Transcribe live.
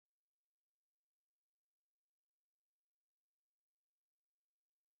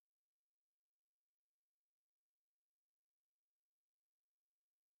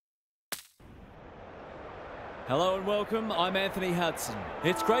Hello and welcome, I'm Anthony Hudson.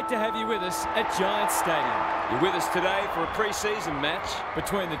 It's great to have you with us at Giants Stadium. You're with us today for a pre-season match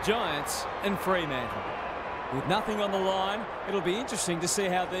between the Giants and Fremantle. With nothing on the line, it'll be interesting to see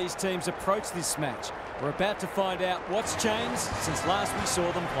how these teams approach this match. We're about to find out what's changed since last we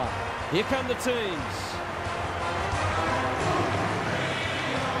saw them play. Here come the teams.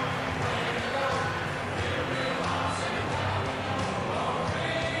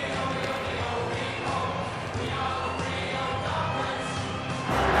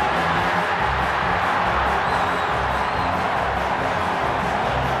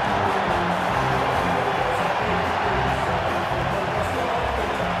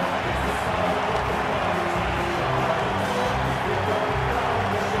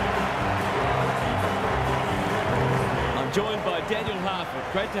 Joined by Daniel Harford.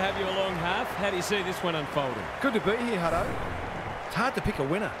 Great to have you along, Harf. How do you see this one unfolding? Good to be here, Hutto. It's hard to pick a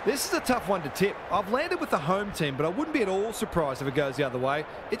winner. This is a tough one to tip. I've landed with the home team, but I wouldn't be at all surprised if it goes the other way.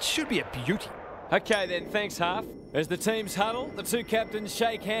 It should be a beauty. Okay then, thanks Harf. As the teams huddle, the two captains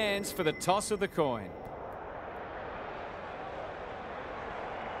shake hands for the toss of the coin.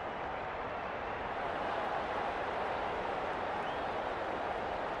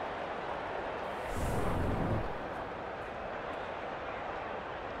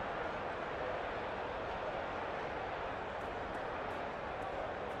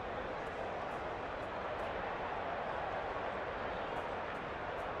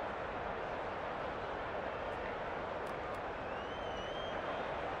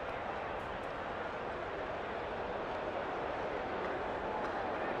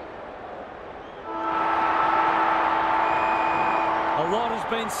 A lot has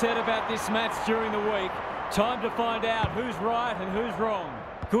been said about this match during the week. Time to find out who's right and who's wrong.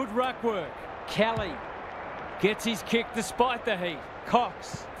 Good ruck work. Kelly gets his kick despite the heat.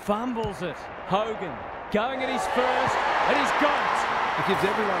 Cox fumbles it. Hogan going at his first, and he's got it. It gives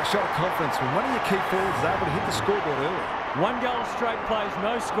everyone a shot of confidence when one of your key forwards is able to hit the scoreboard early. 1 goal straight plays,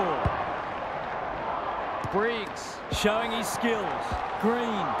 no score. Briggs showing his skills.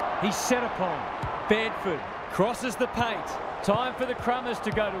 Green, he's set upon. Bedford crosses the paint. Time for the Crummers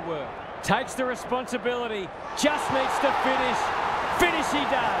to go to work. Takes the responsibility. Just needs to finish. Finish he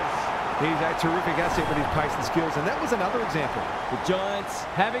does. He's a terrific asset with his pace and skills, and that was another example. The Giants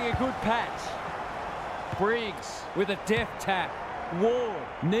having a good patch. Briggs with a deft tap. Ward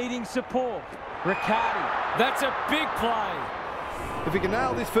needing support. Riccardi, that's a big play. If he can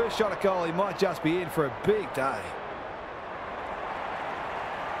nail this first shot at goal, he might just be in for a big day.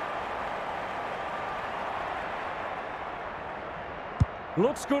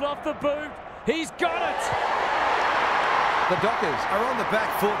 Looks good off the boot. He's got it. The Dockers are on the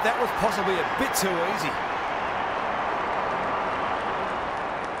back foot. That was possibly a bit too easy.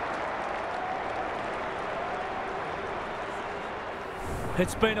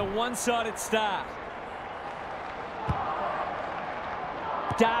 It's been a one-sided start.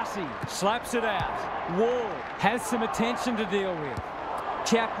 Darcy slaps it out. Ward has some attention to deal with.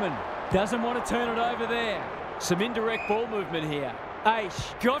 Chapman doesn't want to turn it over there. Some indirect ball movement here.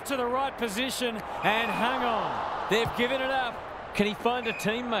 Aish got to the right position and hung on. They've given it up. Can he find a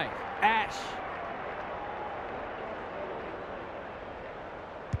teammate? Ash.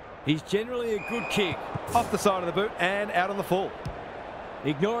 He's generally a good kick. Off the side of the boot and out on the full.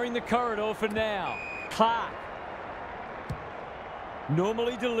 Ignoring the corridor for now. Clark.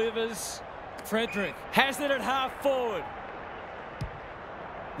 Normally delivers. Frederick has it at half forward.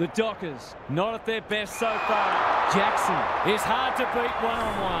 The Dockers not at their best so far. Jackson is hard to beat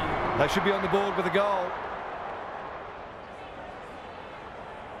one-on-one. They should be on the board with a goal.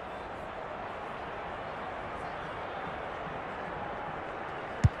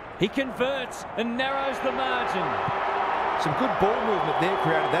 He converts and narrows the margin. Some good ball movement there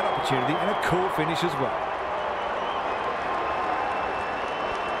created that opportunity, and a cool finish as well.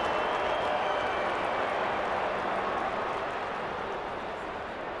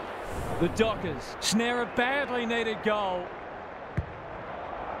 The Dockers snare a badly needed goal.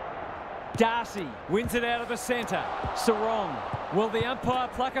 Darcy wins it out of the centre. Sarong. Will the umpire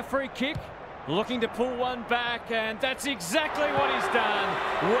pluck a free kick? Looking to pull one back, and that's exactly what he's done.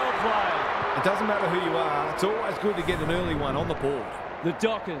 Well played. It doesn't matter who you are. It's always good to get an early one on the board. The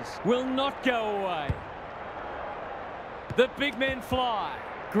Dockers will not go away. The big men fly.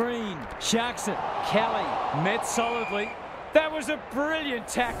 Green sharks it. Kelly met solidly. That was a brilliant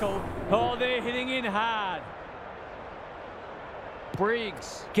tackle. Oh, they're hitting in hard.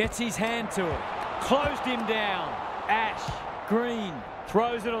 Briggs gets his hand to it. Closed him down. Ash. Green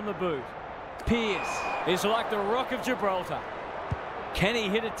throws it on the boot. Pearce is like the Rock of Gibraltar. Can he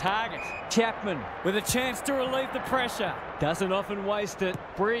hit a target? Chapman with a chance to relieve the pressure. Doesn't often waste it.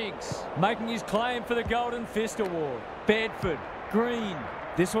 Briggs making his claim for the Golden Fist Award. Bedford, Green.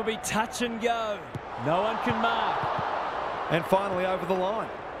 This will be touch and go. No one can mark. And finally over the line.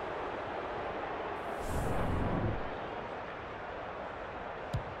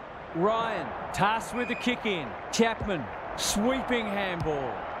 Ryan tasked with the kick in. Chapman sweeping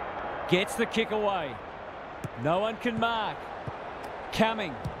handball. Gets the kick away. No one can mark.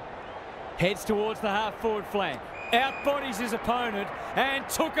 Cumming heads towards the half-forward flank. Outbodies his opponent and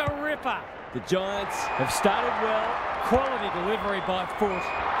took a ripper. The Giants have started well. Quality delivery by foot.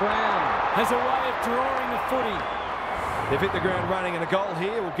 Brown has a way of drawing the footy. They've hit the ground running, and a goal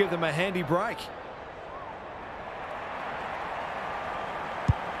here will give them a handy break.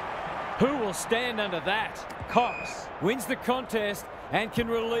 Who will stand under that? Cox wins the contest and can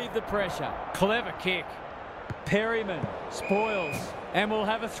relieve the pressure. Clever kick. Perryman spoils and will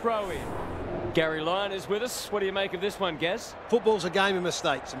have a throw in. Gary Lyon is with us. What do you make of this one, Gaz? Football's a game of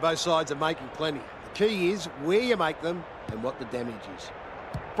mistakes and both sides are making plenty. The key is where you make them and what the damage is.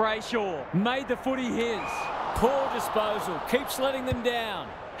 Brayshaw made the footy his. Poor disposal. Keeps letting them down.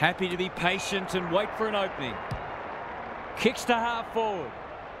 Happy to be patient and wait for an opening. Kicks to half forward.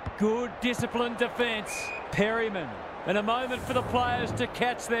 Good disciplined defence. Perryman. And a moment for the players to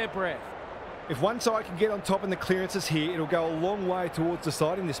catch their breath. If one side can get on top in the clearances here, it'll go a long way towards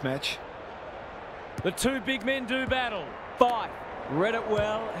deciding this match. The two big men do battle. Fight. Read it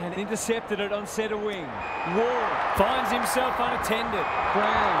well and intercepted it on centre wing. Ward finds himself unattended.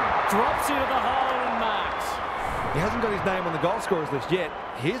 Brown drops into the hole and marks. He hasn't got his name on the goal scorers list yet.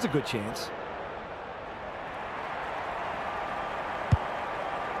 Here's a good chance.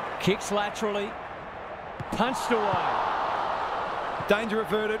 Kicks laterally. Punched away. Danger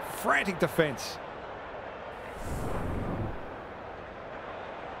averted. Frantic defence.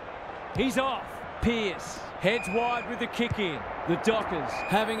 He's off. Pearce heads wide with the kick in. The Dockers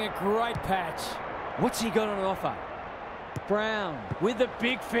having a great patch. What's he got on offer? Brown with the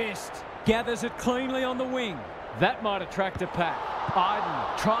big fist. Gathers it cleanly on the wing. That might attract a pack.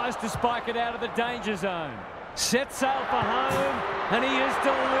 Iden tries to spike it out of the danger zone. Sets sail for home and he is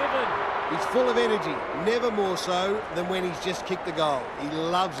delivered. He's full of energy, never more so than when he's just kicked the goal. He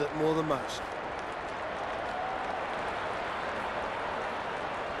loves it more than most.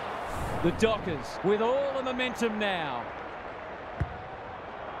 The Dockers with all the momentum now.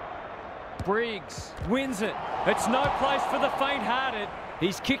 Briggs wins it. It's no place for the faint-hearted.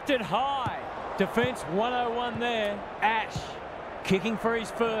 He's kicked it high. Defence 101 there. Ash kicking for his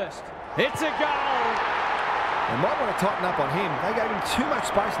first. It's a goal. They might want to tighten up on him. They gave him too much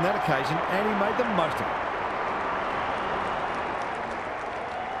space on that occasion, and he made the most of it.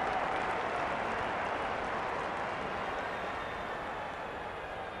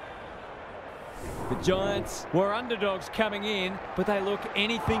 The Giants were underdogs coming in, but they look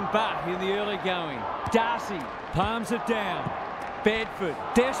anything but in the early going. Darcy palms it down. Bedford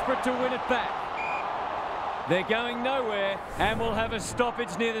desperate to win it back. They're going nowhere and will have a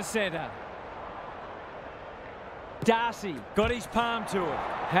stoppage near the centre. Darcy got his palm to it.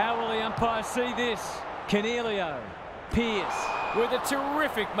 How will the umpire see this? Canelio. Pearce with a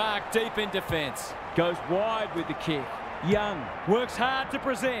terrific mark deep in defence. Goes wide with the kick. Young works hard to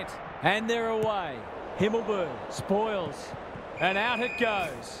present. And they're away. Himmelberg spoils. And out it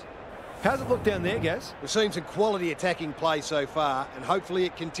goes. How's it look down there, Gaz? We've seen some quality attacking play so far, and hopefully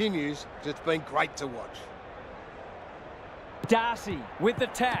it continues, because it's been great to watch. Darcy with the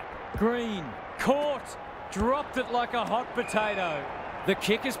tap. Green caught. Dropped it like a hot potato. The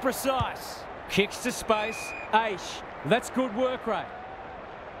kick is precise. Kicks to space. Aish. That's good work rate.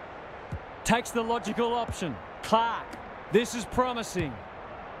 Takes the logical option. Clark. This is promising.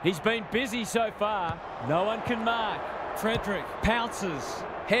 He's been busy so far. No one can mark. Frederick pounces.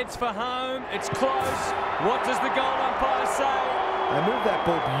 Heads for home. It's close. What does the goal umpire say? They moved that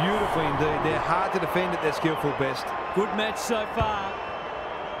ball beautifully indeed. They're hard to defend at their skillful best. Good match so far.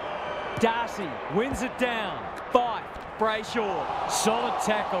 Darcy wins it down. Fight. Brayshaw. Solid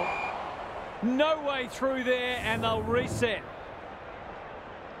tackle. No way through there and they'll reset.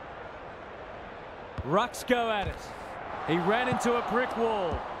 Rucks go at it. He ran into a brick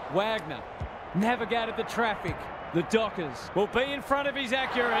wall. Wagner navigated the traffic. The Dockers will be in front of his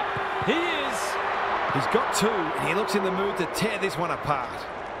accurate. He is. He's got two and he looks in the mood to tear this one apart.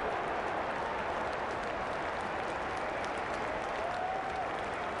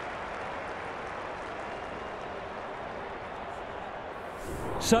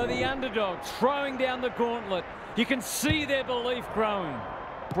 So the underdogs throwing down the gauntlet. You can see their belief growing.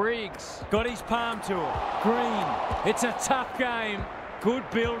 Briggs got his palm to it. Green, it's a tough game. Good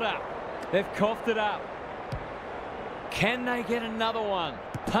build-up. They've coughed it up. Can they get another one?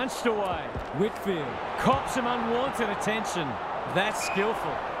 Punched away. Whitfield cops some unwanted attention. That's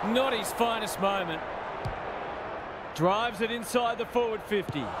skillful. Not his finest moment. Drives it inside the forward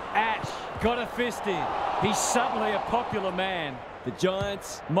 50. Ash got a fist in. He's suddenly a popular man. The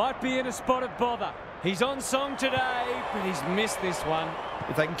Giants might be in a spot of bother. He's on song today, but he's missed this one.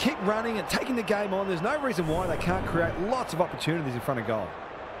 If they can keep running and taking the game on, there's no reason why they can't create lots of opportunities in front of goal.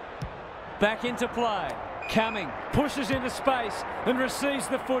 Back into play. Cumming pushes into space and receives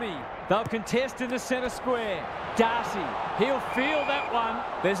the footy. They'll contest in the centre square. Darcy, he'll feel that one.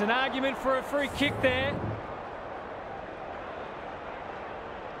 There's an argument for a free kick there.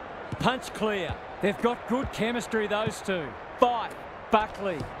 Punch clear. They've got good chemistry, those two. Fight.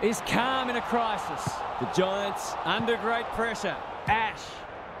 Buckley is calm in a crisis. The Giants under great pressure. Ash.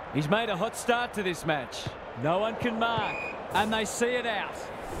 He's made a hot start to this match. No one can mark, and they see it out.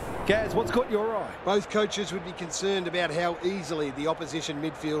 Gaz, what's caught your eye? Both coaches would be concerned about how easily the opposition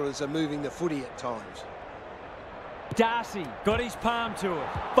midfielders are moving the footy at times. Darcy got his palm to it.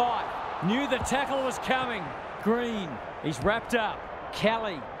 Fight. Knew the tackle was coming. Green. He's wrapped up.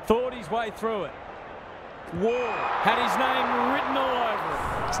 Kelly thought his way through it. Ward had his name written all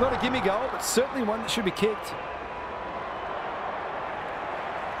over it. It's not a gimme goal, but certainly one that should be kicked.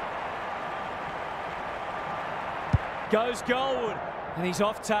 Goes goalward, and he's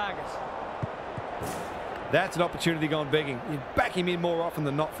off target. That's an opportunity gone begging. You back him in more often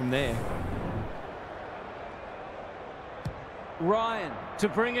than not from there. Ryan to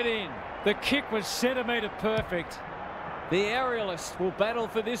bring it in. The kick was centimetre perfect. The aerialists will battle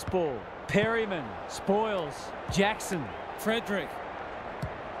for this ball. Perryman, Spoils, Jackson, Frederick.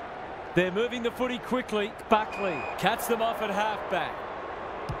 They're moving the footy quickly. Buckley cuts them off at halfback.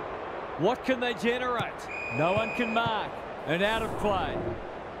 What can they generate? No one can mark. And out of play.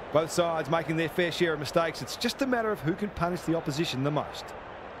 Both sides making their fair share of mistakes. It's just a matter of who can punish the opposition the most.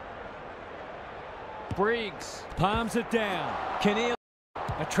 Briggs palms it down. Kinnear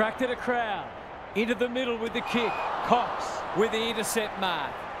attracted a crowd. Into the middle with the kick. Cox with the intercept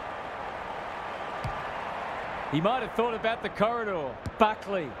mark. He might have thought about the corridor.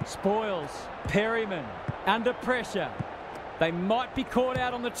 Buckley, Spoils, Perryman, under pressure. They might be caught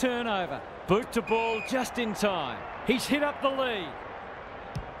out on the turnover. Boot to ball just in time. He's hit up the lead.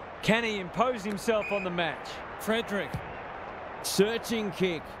 Can he impose himself on the match? Frederick. Searching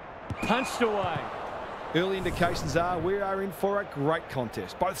kick. Punched away. Early indications are we are in for a great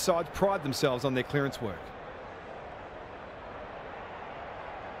contest. Both sides pride themselves on their clearance work.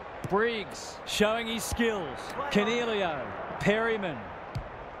 Briggs showing his skills. Cornelio. Perryman.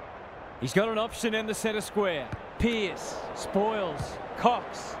 He's got an option in the centre square. Pearce. Spoils.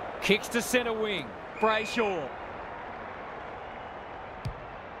 Cox. Kicks to centre wing. Brayshaw.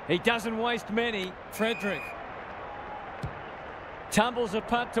 He doesn't waste many. Frederick. Tumbles a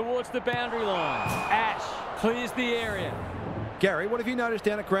punt towards the boundary line. Ash clears the area. Gary, what have you noticed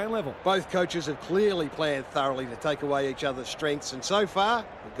down at ground level? Both coaches have clearly planned thoroughly to take away each other's strengths, and so far,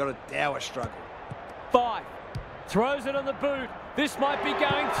 we've got a dour struggle. Five. Throws it on the boot. This might be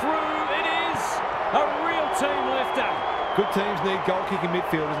going through. It is a real team lifter. Good teams need goal-kicking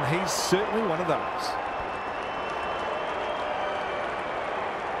midfielders, and he's certainly one of those.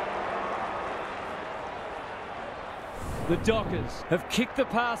 The Dockers have kicked the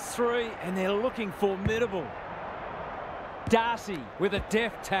pass through, and they're looking formidable. Darcy with a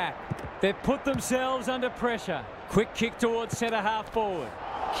deft tap. They've put themselves under pressure. Quick kick towards centre half forward.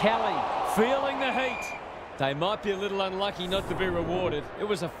 Kelly feeling the heat. They might be a little unlucky not to be rewarded. It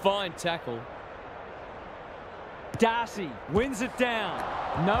was a fine tackle. Darcy wins it down.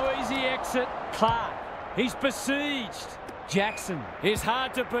 No easy exit. Clark. He's besieged. Jackson is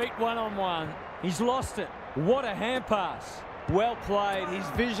hard to beat one-on-one. He's lost it. What a hand pass. Well played. His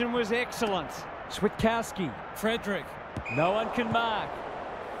vision was excellent. Switkowski. Frederick. No one can mark.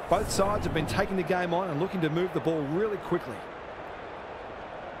 Both sides have been taking the game on and looking to move the ball really quickly.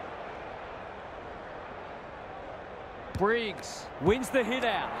 Briggs wins the hit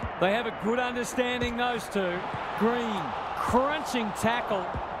out. They have a good understanding, those two. Green, crunching tackle.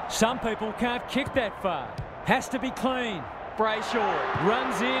 Some people can't kick that far. Has to be clean. Brayshaw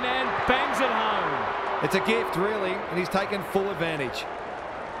runs in and bangs it home. It's a gift, really, and he's taken full advantage.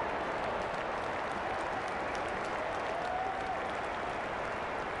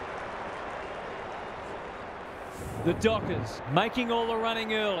 The Dockers making all the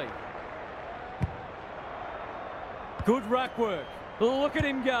running early. Good ruck work. Look at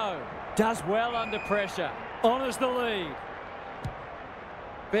him go. Does well under pressure. Honours the lead.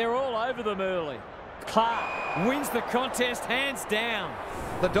 They're all over them early. Clark wins the contest hands down.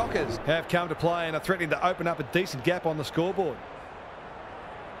 The Dockers have come to play and are threatening to open up a decent gap on the scoreboard.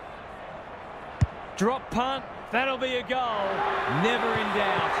 Drop punt. That'll be a goal. Never in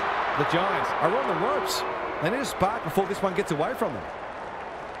doubt. The Giants are on the ropes. They need a spark before this one gets away from them.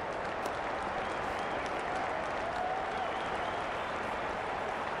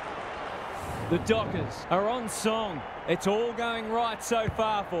 The Dockers are on song. It's all going right so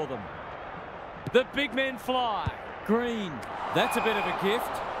far for them. The big men fly. Green. That's a bit of a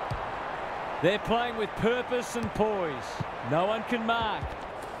gift. They're playing with purpose and poise. No one can mark.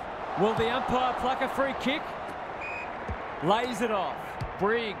 Will the umpire pluck a free kick? Lays it off.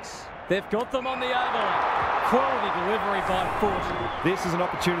 Briggs. They've got them on the overlap. Quality delivery by foot. This is an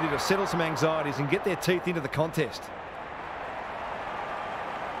opportunity to settle some anxieties and get their teeth into the contest.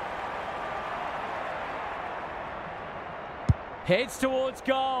 Heads towards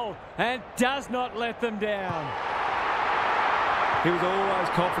goal and does not let them down. He was always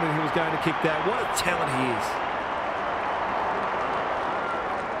confident he was going to kick that. What a talent he is.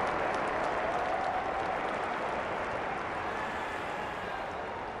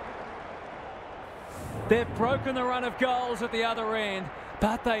 They've broken the run of goals at the other end,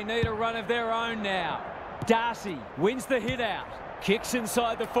 but they need a run of their own now. Darcy wins the hit out. Kicks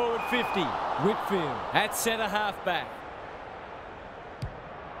inside the forward 50. Whitfield at centre half back.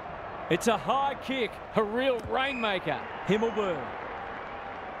 It's a high kick, a real rainmaker. Himmelberg.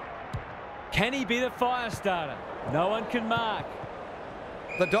 Can he be the fire starter? No one can mark.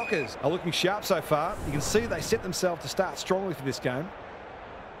 The Dockers are looking sharp so far. You can see they set themselves to start strongly for this game.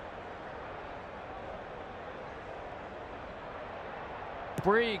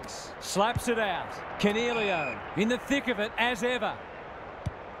 Briggs slaps it out. Canelio in the thick of it as ever.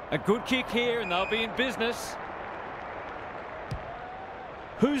 A good kick here and they'll be in business.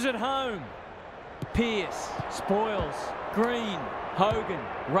 Who's at home? Pearce, Spoils, Green, Hogan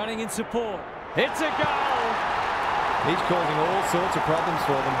running in support. It's a goal! He's causing all sorts of problems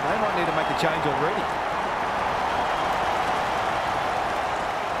for them. They might need to make a change already.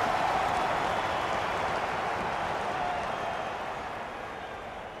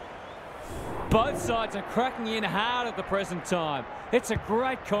 Both sides are cracking in hard at the present time. It's a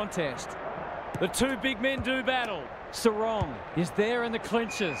great contest. The two big men do battle. Sarong is there in the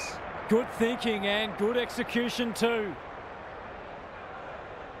clinches. Good thinking and good execution too.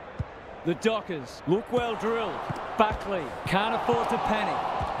 The Dockers look well drilled. Buckley can't afford to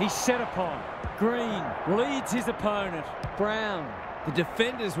panic. He's set upon. Green leads his opponent. Brown. The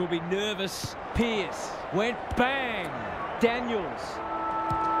defenders will be nervous. Pearce went bang. Daniels.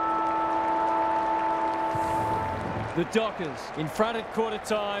 The Dockers in front at quarter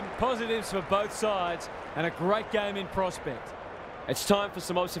time. Positives for both sides and a great game in prospect. It's time for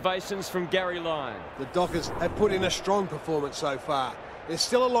some observations from Gary Lyon. The Dockers have put in a strong performance so far. There's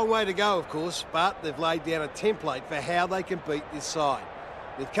still a long way to go, of course, but they've laid down a template for how they can beat this side.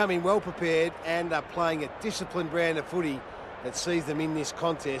 They've come in well prepared and are playing a disciplined brand of footy that sees them in this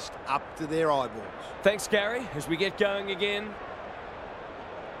contest up to their eyeballs. Thanks, Gary. As we get going again,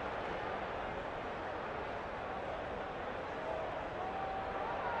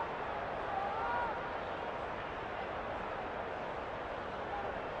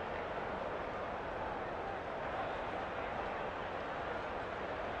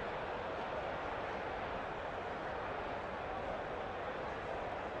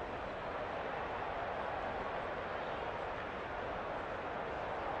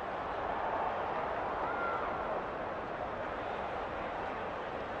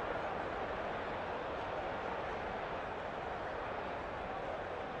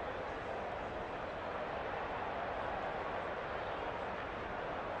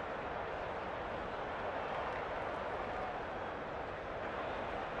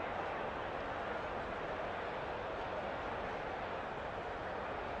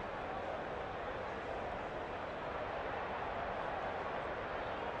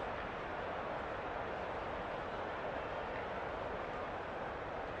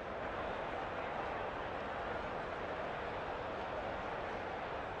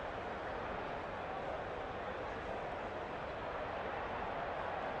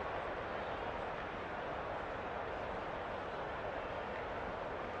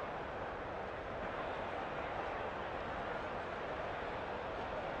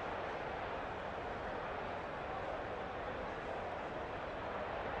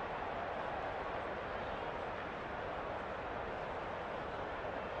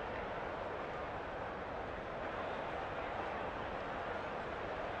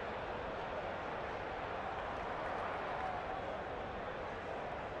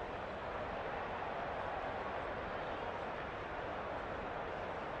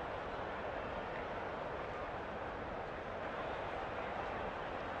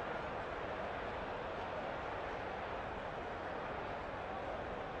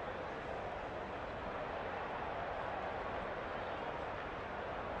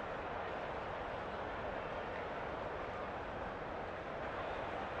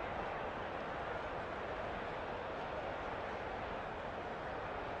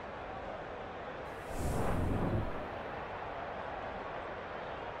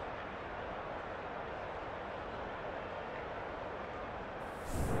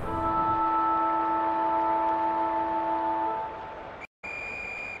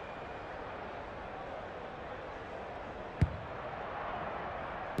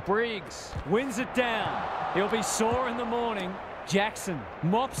 Briggs wins it down. He'll be sore in the morning. Jackson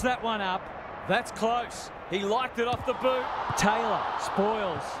mops that one up. That's close. He liked it off the boot. Taylor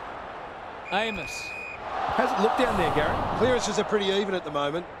spoils. Amos. How's it look down there, Gary? Clearances are pretty even at the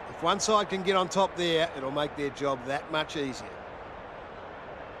moment. If one side can get on top there, it'll make their job that much easier.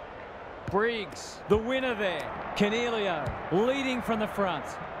 Briggs, the winner there. Canelio leading from the front.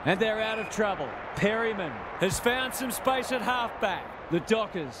 And they're out of trouble. Perryman has found some space at halfback. The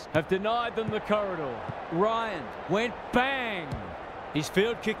Dockers have denied them the corridor. Ryan went bang. His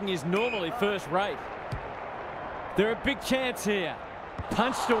field kicking is normally first rate. They're a big chance here.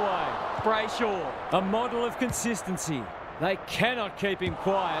 Punched away. Brayshaw, a model of consistency. They cannot keep him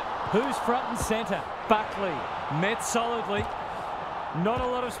quiet. Who's front and centre? Buckley met solidly. Not a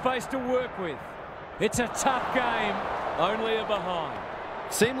lot of space to work with. It's a tough game. Only a behind.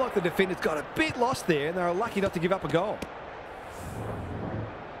 Seemed like the defenders got a bit lost there and they were lucky not to give up a goal.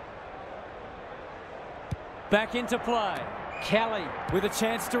 Back into play. Kelly with a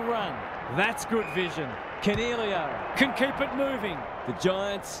chance to run. That's good vision. Canelio can keep it moving. The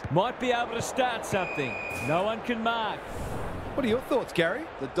Giants might be able to start something. No one can mark. What are your thoughts, Gary?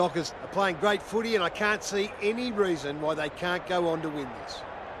 The Dockers are playing great footy and I can't see any reason why they can't go on to win this.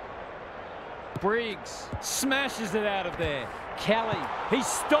 Briggs smashes it out of there. Kelly, he's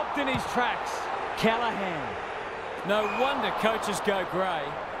stopped in his tracks. Callahan. No wonder coaches go grey.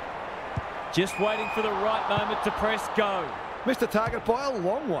 Just waiting for the right moment to press go. Missed the target by a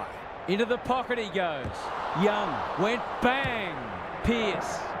long way. Into the pocket he goes. Young went bang.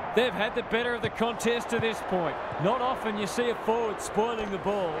 Pearce. They've had the better of the contest to this point. Not often you see a forward spoiling the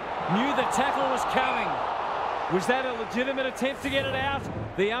ball. Knew the tackle was coming. Was that a legitimate attempt to get it out?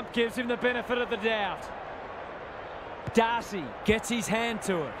 The ump gives him the benefit of the doubt. Darcy gets his hand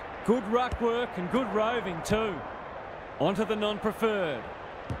to it. Good ruck work and good roving too. Onto the non-preferred.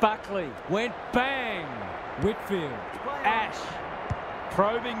 Buckley went bang. Whitfield. Ash.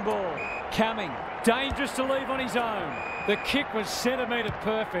 Probing ball. Coming. Dangerous to leave on his own. The kick was centimetre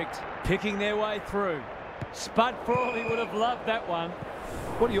perfect. Picking their way through. Spud Frawley would have loved that one.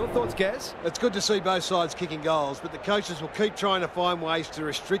 What are your thoughts, Gaz? It's good to see both sides kicking goals, but the coaches will keep trying to find ways to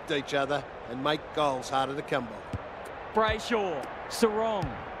restrict each other and make goals harder to come by. Brayshaw. Sarong.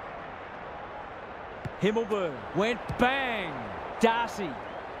 Himmelberg went bang. Darcy.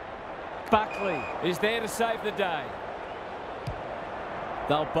 Buckley is there to save the day.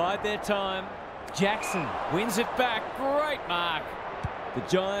 They'll bide their time. Jackson wins it back. Great mark. The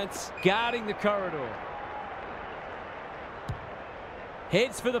Giants guarding the corridor.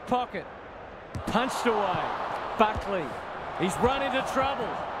 Heads for the pocket. Punched away. Buckley. He's run into trouble.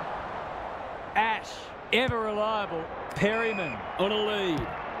 Ash, ever reliable. Perryman on a lead.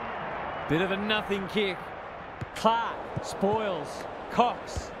 Bit of a nothing kick. Clark spoils.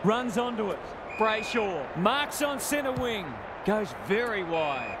 Cox runs onto it. Brayshaw marks on centre wing. Goes very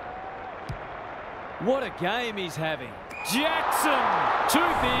wide. What a game he's having. Jackson! Too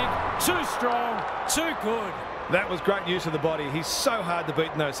big, too strong, too good. That was great use of the body. He's so hard to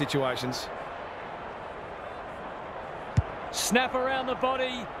beat in those situations. Snap around the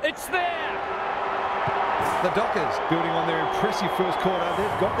body. It's there! The Dockers, building on their impressive first quarter,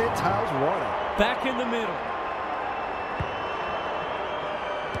 they've got their tails right up. Back in the middle.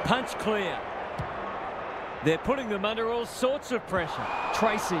 Punch clear. They're putting them under all sorts of pressure.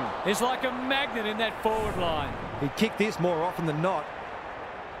 Tracy is like a magnet in that forward line. He'd kick this more often than not.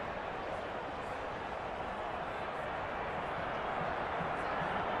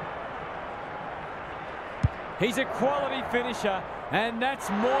 He's a quality finisher, and that's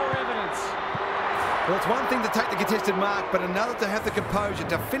more evidence. Well, it's one thing to take the contested mark, but another to have the composure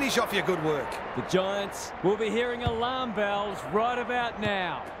to finish off your good work. The Giants will be hearing alarm bells right about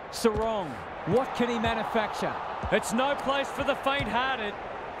now. Sarong, what can he manufacture? It's no place for the faint-hearted.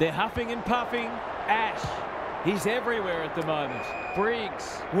 They're huffing and puffing. Ash, he's everywhere at the moment.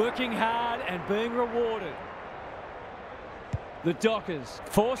 Briggs, working hard and being rewarded. The Dockers,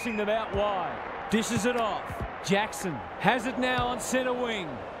 forcing them out wide. Dishes it off. Jackson has it now on centre wing.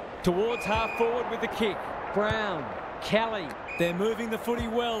 Towards half forward with the kick. Brown, Kelly, they're moving the footy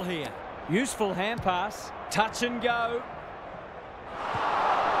well here. Useful hand pass. Touch and go.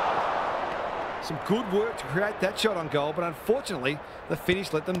 Some good work to create that shot on goal, but unfortunately, the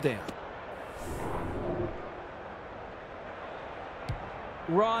finish let them down.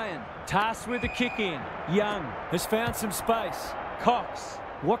 Ryan, tasked with the kick in. Young has found some space. Cox,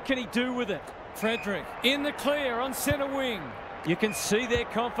 what can he do with it? Frederick, in the clear on centre wing. You can see their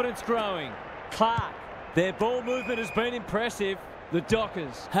confidence growing. Clark, their ball movement has been impressive. The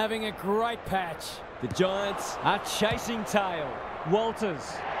Dockers having a great patch. The Giants are chasing tail.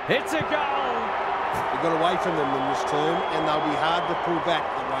 Walters It's a goal. They got away from them in this term, and they'll be hard to pull back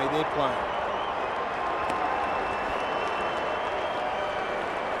the way they're playing.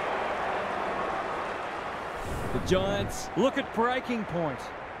 The Giants look at breaking point.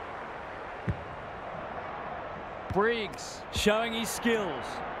 Briggs showing his skills.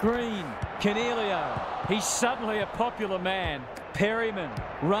 Green, Cornelio. He's suddenly a popular man. Perryman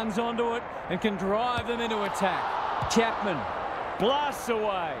runs onto it and can drive them into attack. Chapman blasts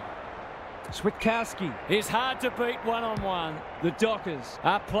away. Switkowski is hard to beat one-on-one. The Dockers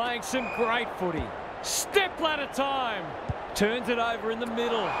are playing some great footy. Step ladder time. Turns it over in the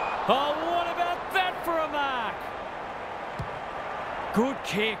middle. Oh, what about that for a mark? Good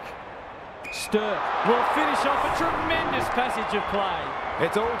kick. Sturt will finish off a tremendous passage of play.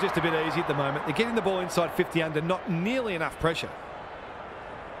 It's all just a bit easy at the moment. They're getting the ball inside 50 under, not nearly enough pressure.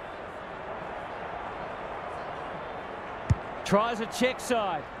 Tries a check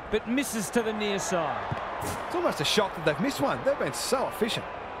side, but misses to the near side. It's almost a shock that they've missed one. They've been so efficient.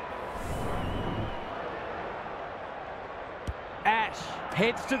 Ash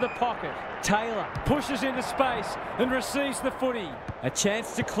heads to the pocket. Taylor pushes into space and receives the footy. A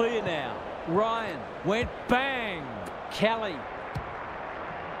chance to clear now. Ryan went bang. Kelly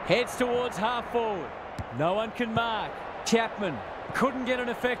heads towards half forward. No one can mark. Chapman couldn't get an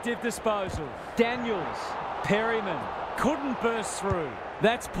effective disposal. Daniels, Perryman couldn't burst through.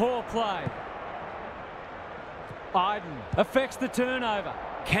 That's poor play. Iden affects the turnover.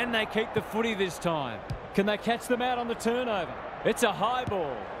 Can they keep the footy this time? Can they catch them out on the turnover? It's a high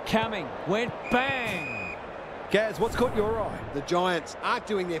ball. Cumming went bang. Gaz, what's caught your eye? The Giants aren't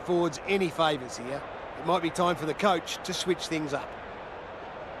doing their forwards any favours here. It might be time for the coach to switch things up.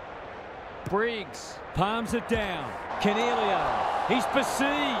 Briggs palms it down. Cornelio, he's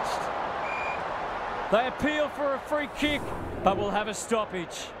besieged. They appeal for a free kick, but will have a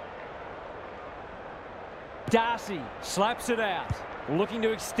stoppage. Darcy slaps it out, looking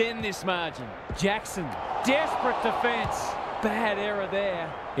to extend this margin. Jackson, desperate defence. Bad error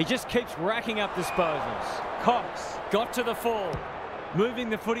there. He just keeps racking up disposals. Cox got to the fall, moving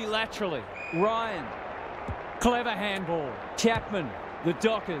the footy laterally. Ryan, clever handball. Chapman, the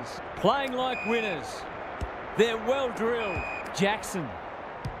Dockers, playing like winners. They're well drilled. Jackson.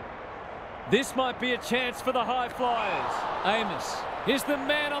 This might be a chance for the high flyers. Amos is the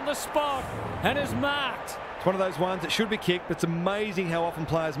man on the spot and is marked. It's one of those ones that should be kicked, but it's amazing how often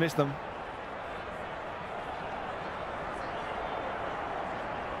players miss them.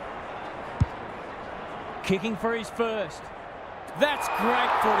 Kicking for his first. That's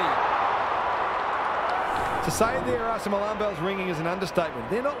great footy. To say there are some alarm bells ringing is an understatement.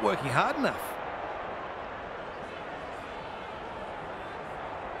 They're not working hard enough.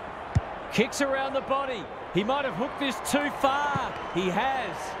 Kicks around the body. He might have hooked this too far. He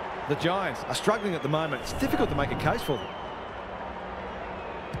has. The Giants are struggling at the moment. It's difficult to make a case for them.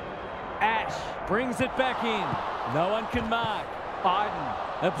 Ash brings it back in. No one can mark.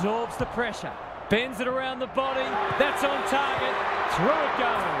 Iden absorbs the pressure. Bends it around the body. That's on target. Through it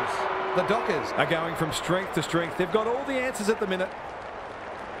goes. The Dockers are going from strength to strength. They've got all the answers at the minute.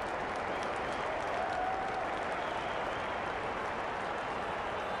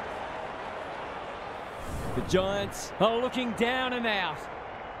 The Giants are looking down and out.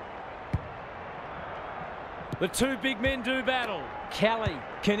 The two big men do battle. Kelly,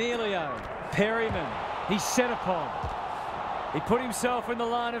 Cornelio, Perryman. He's set upon. He put himself in the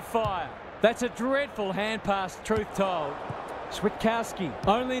line of fire. That's a dreadful hand pass, truth told. Switkowski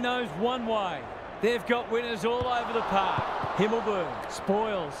only knows one way. They've got winners all over the park. Himmelberg,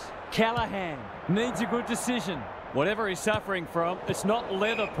 Spoils, Callahan needs a good decision. Whatever he's suffering from, it's not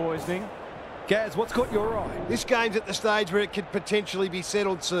leather poisoning. Gaz, what's caught your eye? This game's at the stage where it could potentially be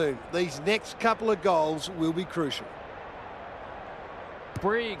settled soon. These next couple of goals will be crucial.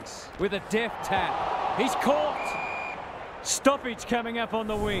 Briggs with a deft tap. He's caught. Stoppage coming up on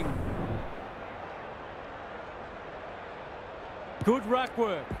the wing. Good ruck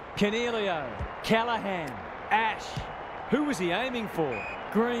work. Cornelio, Callahan, Ash. Who was he aiming for?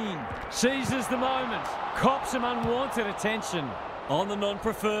 Green seizes the moment. Cops some unwanted attention. On the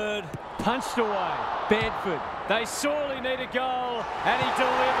non-preferred. Punched away. Bedford. They sorely need a goal, and he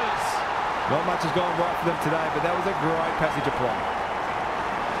delivers. Not much has gone right for them today, but that was a great passage of play.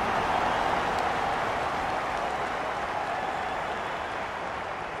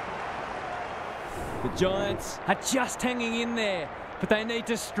 The Giants are just hanging in there, but they need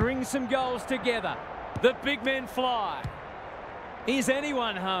to string some goals together. The big men fly. Is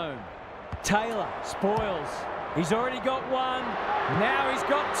anyone home? Taylor, Spoils. He's already got one. Now he's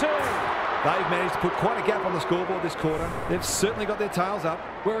got two. They've managed to put quite a gap on the scoreboard this quarter. They've certainly got their tails up.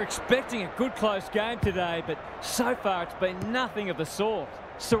 We're expecting a good close game today, but so far it's been nothing of the sort.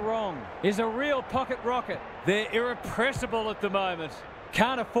 Sarong is a real pocket rocket. They're irrepressible at the moment.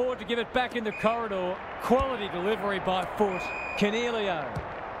 Can't afford to give it back in the corridor. Quality delivery by foot. Canelio.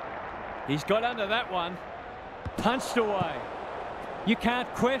 He's got under that one. Punched away. You can't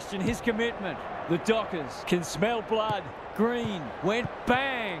question his commitment. The Dockers can smell blood. Green went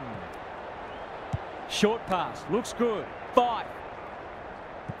bang. Short pass. Looks good. Fight.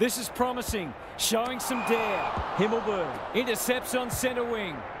 This is promising. Showing some dare. Himmelberg intercepts on centre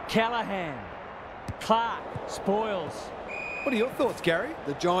wing. Callahan. Clark spoils. What are your thoughts, Gary?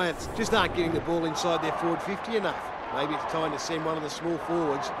 The Giants just aren't getting the ball inside their forward 50 enough. Maybe it's time to send one of the small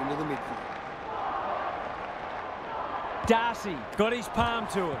forwards into the midfield. Darcy got his palm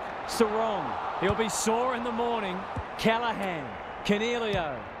to it. Sarong. He'll be sore in the morning. Callahan.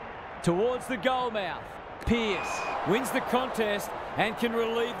 Canelio. Towards the goal mouth. Pearce wins the contest and can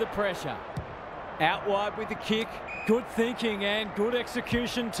relieve the pressure. Out wide with the kick. Good thinking and good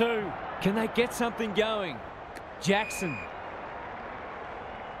execution too. Can they get something going? Jackson.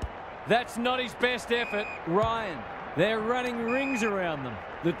 That's not his best effort. Ryan. They're running rings around them.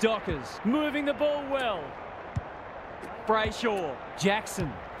 The Dockers moving the ball well. Brayshaw.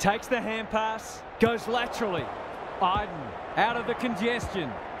 Jackson takes the hand pass. Goes laterally. Iden out of the congestion.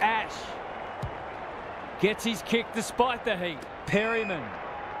 Ash gets his kick despite the heat. Perryman.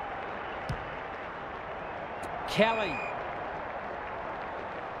 Kelly.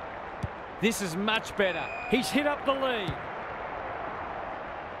 This is much better. He's hit up the lead.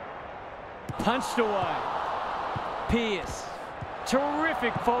 Punched away. Pearce.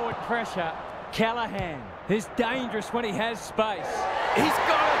 Terrific forward pressure. Callahan is dangerous when he has space. He's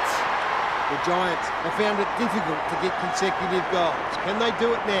got it! The Giants have found it difficult to get consecutive goals. Can they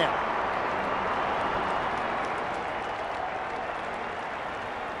do it now?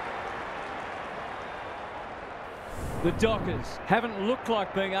 The Dockers haven't looked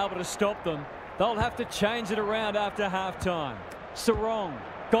like being able to stop them. They'll have to change it around after half-time. Sarong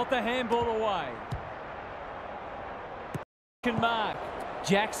got the handball away. Can mark.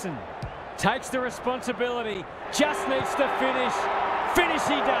 Jackson takes the responsibility. Just needs to finish. Finish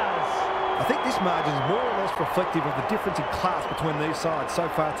he does. I think this margin is more or less reflective of the difference in class between these sides so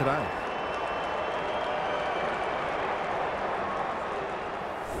far today.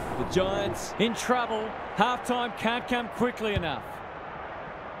 The Giants in trouble. Half-time can't come quickly enough.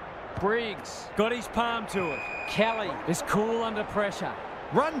 Briggs got his palm to it. Kelly is cool under pressure.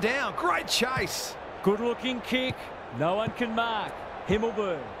 Run down. Great chase. Good-looking kick. No one can mark.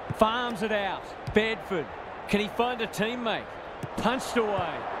 Himmelberg farms it out. Bedford. Can he find a teammate? Punched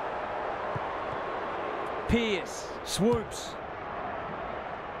away. Pearce swoops.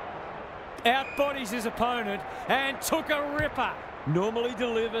 Outbodies his opponent and took a ripper. Normally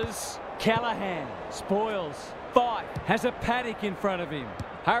delivers. Callahan spoils. Fight has a paddock in front of him.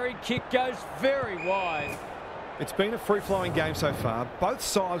 Hurried kick goes very wide. It's been a free-flowing game so far. Both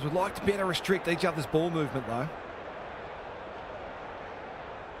sides would like to better restrict each other's ball movement though.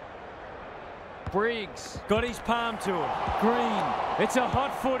 Briggs got his palm to it. Green. It's a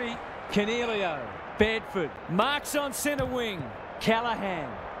hot footy. Canelio. Bedford marks on centre wing. Callahan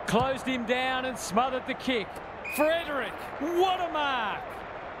closed him down and smothered the kick. Frederick, what a mark!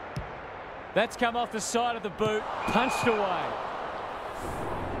 That's come off the side of the boot, punched away.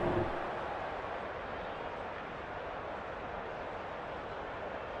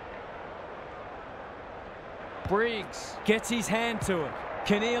 Briggs gets his hand to it.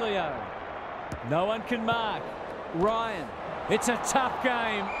 Canelio. No one can mark. Ryan. It's a tough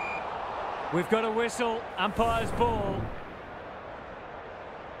game. We've got a whistle. Umpire's ball.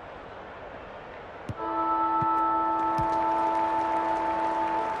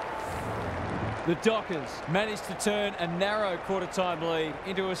 The Dockers managed to turn a narrow quarter-time lead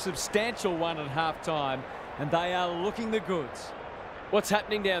into a substantial one at half-time, and they are looking the goods. What's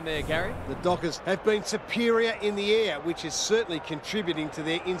happening down there, Gary? The Dockers have been superior in the air, which is certainly contributing to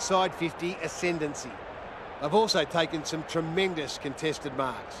their inside 50 ascendancy. They've also taken some tremendous contested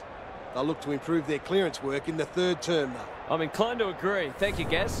marks. They'll look to improve their clearance work in the third term, though. I'm inclined to agree. Thank you,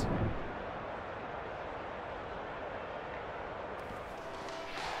 Gaz.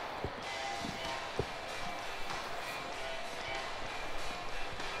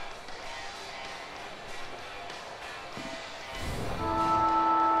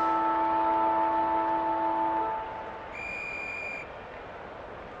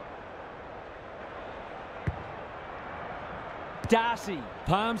 Darcy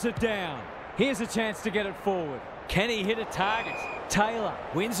palms it down. Here's a chance to get it forward. Can he hit a target? Taylor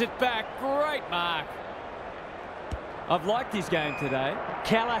wins it back. Great mark. I've liked his game today.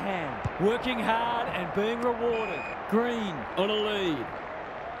 Callahan working hard and being rewarded. Green on a lead.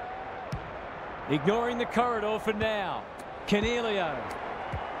 Ignoring the corridor for now. Canelio.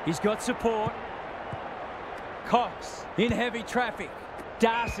 He's got support. Cox in heavy traffic.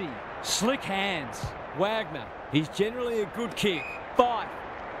 Darcy. Slick hands. Wagner. He's generally a good kick. Fight.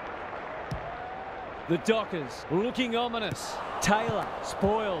 The Dockers looking ominous. Taylor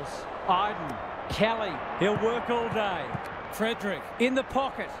spoils. Iden. Kelly. He'll work all day. Frederick in the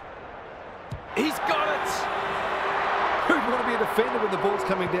pocket. He's got it. Who'd want to be a defender when the ball's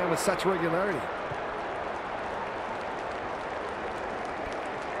coming down with such regularity?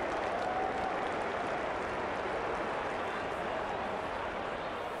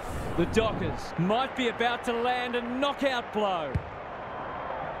 The Dockers might be about to land a knockout blow.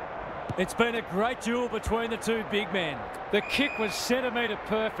 It's been a great duel between the two big men. The kick was centimetre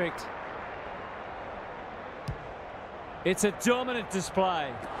perfect. It's a dominant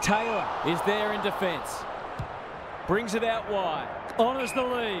display. Taylor is there in defence. Brings it out wide. Honours the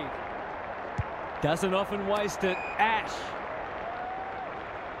lead. Doesn't often waste it. Ash.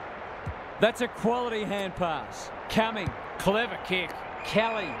 That's a quality hand pass. Cumming. Clever kick.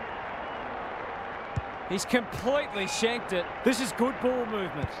 Kelly. He's completely shanked it. This is good ball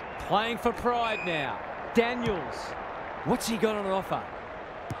movement. Playing for pride now. Daniels. What's he got on offer?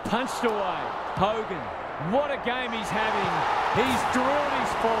 Punched away. Hogan. What a game he's having. He's drilled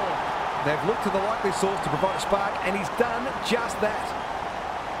his fourth. They've looked to the likely source to provide a spark, and he's done just that.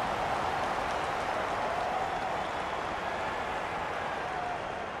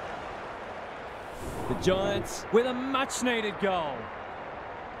 The Giants with a much-needed goal.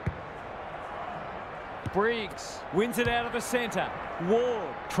 Briggs wins it out of the centre.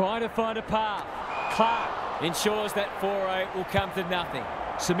 Ward trying to find a path. Clark ensures that 4-8 will come to nothing.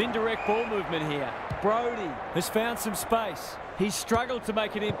 Some indirect ball movement here. Brody has found some space. He's struggled to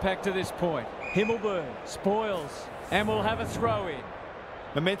make an impact to this point. Himmelberg spoils and will have a throw in.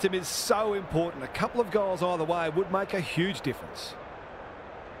 Momentum is so important. A couple of goals either way would make a huge difference.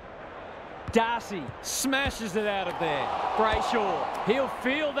 Darcy smashes it out of there. Brayshaw, he'll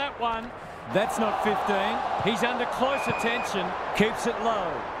feel that one. That's not 15. He's under close attention. Keeps it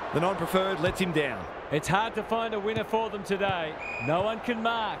low. The non-preferred lets him down. It's hard to find a winner for them today. No one can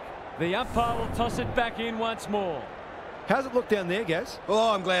mark. The umpire will toss it back in once more. How's it look down there, Gaz?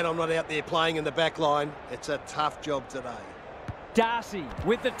 Oh, I'm glad I'm not out there playing in the back line. It's a tough job today. Darcy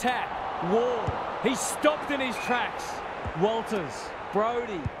with the tap. Ward. He's stopped in his tracks. Walters.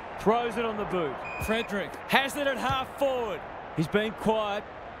 Brody throws it on the boot. Frederick has it at half forward. He's been quiet.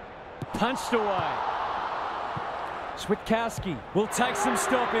 Punched away. Switkowski will take some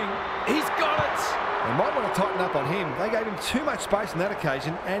stopping. He's got it. They might want to tighten up on him. They gave him too much space on that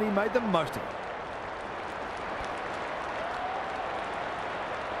occasion, and he made the most of it.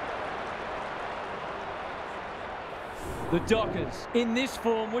 The Dockers, in this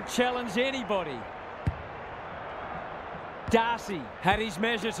form, would challenge anybody. Darcy had his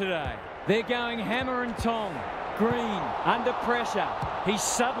measure today. They're going hammer and tong. Green under pressure. He's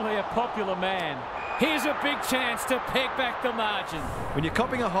suddenly a popular man. Here's a big chance to peg back the margin. When you're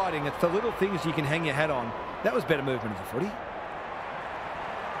copping a hiding, it's the little things you can hang your hat on. That was better movement of the footy.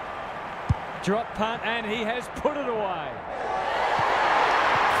 Drop punt, and he has put it away.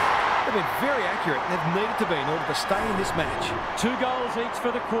 They've been very accurate, and they've needed to be in order to stay in this match. 2 goals each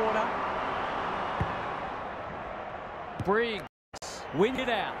for the quarter. Briggs win it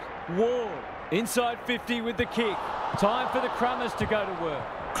out. Ward inside 50 with the kick. Time for the Crummers to go to work.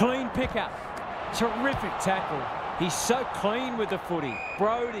 Clean pickup. Terrific tackle. He's so clean with the footy.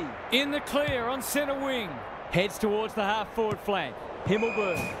 Brody in the clear on centre wing. Heads towards the half-forward flank.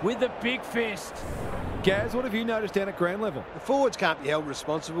 Himmelberg with the big fist. Gaz, what have you noticed down at ground level? The forwards can't be held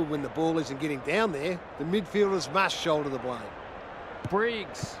responsible when the ball isn't getting down there. The midfielders must shoulder the blame.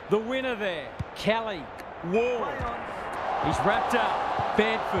 Briggs, the winner there. Kelly, Ward. He's wrapped up.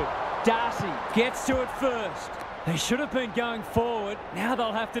 Bedford, Darcy gets to it first. They should have been going forward. Now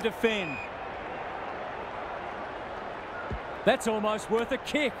they'll have to defend. That's almost worth a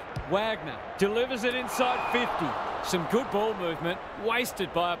kick. Wagner delivers it inside 50. Some good ball movement,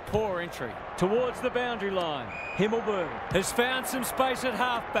 wasted by a poor entry. Towards the boundary line. Himmelberg has found some space at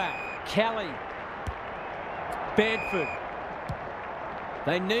halfback. Kelly. Bedford.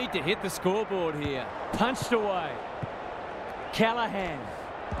 They need to hit the scoreboard here. Punched away. Callahan.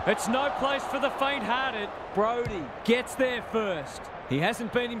 It's no place for the faint-hearted. Brody gets there first. He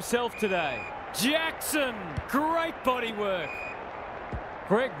hasn't been himself today. Jackson, great body work.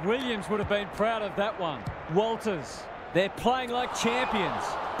 Greg Williams would have been proud of that one. Walters. They're playing like champions.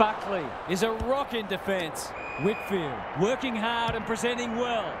 Buckley is a rock in defence. Whitfield working hard and presenting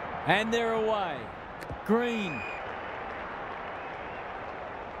well. And they're away. Green.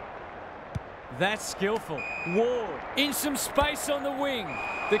 That's skillful. Ward in some space on the wing.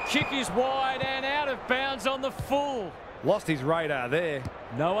 The kick is wide and out of bounds on the full. Lost his radar there.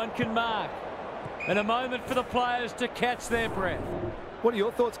 No one can mark. And a moment for the players to catch their breath. What are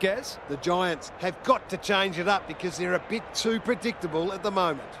your thoughts, Gaz? The Giants have got to change it up because they're a bit too predictable at the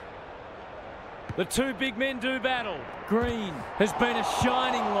moment. The two big men do battle. Green has been a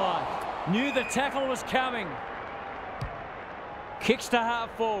shining light. Knew the tackle was coming. Kicks to half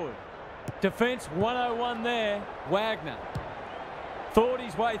forward. Defence 101 there. Wagner thought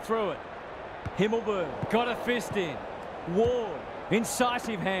his way through it. Himmelberg got a fist in. Ward,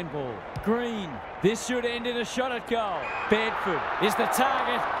 incisive handball. Green, this should end in a shot at goal. Bedford is the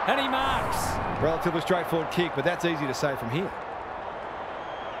target and he marks. Relatively straightforward kick, but that's easy to say from here.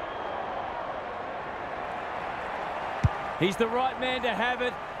 He's the right man to have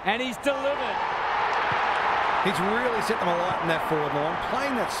it, and he's delivered. He's really set them alight in that forward line,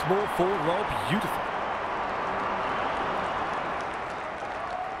 playing that small forward role beautifully.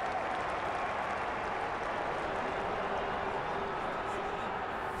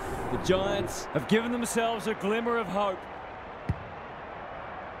 The Giants have given themselves a glimmer of hope.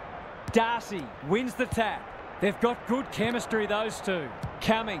 Darcy wins the tap. They've got good chemistry, those two.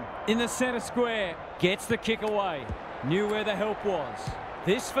 Cumming in the centre square, gets the kick away. Knew where the help was.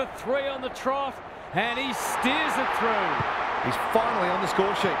 This for 3 on the trot, and he steers it through. He's finally on the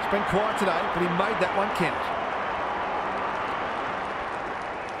score sheet. It's been quiet today, but he made that one count.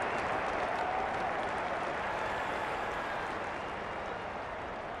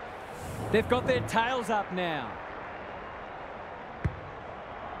 They've got their tails up now.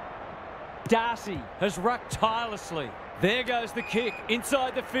 Darcy has rucked tirelessly. There goes the kick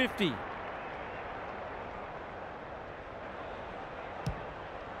inside the 50.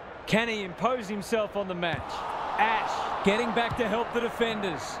 Can he impose himself on the match? Ash getting back to help the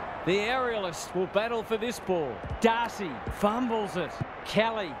defenders. The aerialists will battle for this ball. Darcy fumbles it.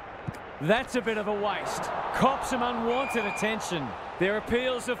 Kelly, that's a bit of a waste. Cops some unwanted attention. Their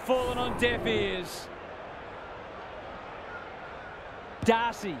appeals have fallen on deaf ears.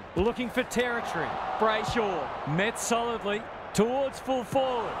 Darcy looking for territory. Brayshaw met solidly towards full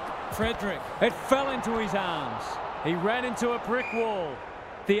forward. Frederick, it fell into his arms. He ran into a brick wall.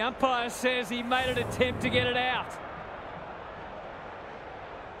 The umpire says he made an attempt to get it out.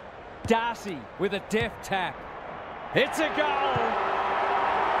 Darcy with a deft tap. It's a goal.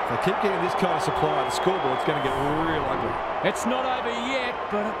 If they keep getting this kind of supply, the scoreboard's going to get real ugly. It's not over yet,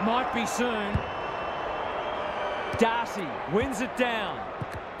 but it might be soon. Darcy wins it down.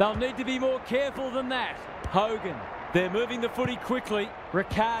 They'll need to be more careful than that. Hogan, they're moving the footy quickly.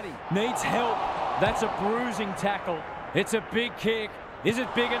 Riccardi needs help. That's a bruising tackle. It's a big kick. Is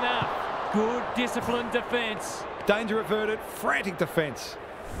it big enough? Good disciplined defence. Danger averted, frantic defence.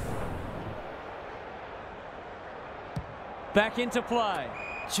 Back into play.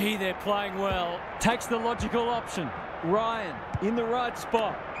 Gee, they're playing well. Takes the logical option. Ryan in the right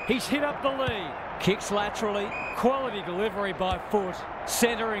spot. He's hit up the lead. Kicks laterally. Quality delivery by foot.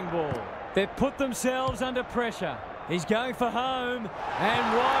 Centering ball. They've put themselves under pressure. He's going for home. And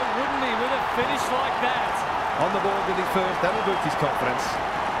why wouldn't he with a finish like that? On the ball with his first, that'll boost his confidence.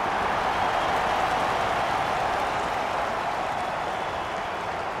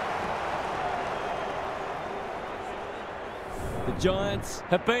 The Giants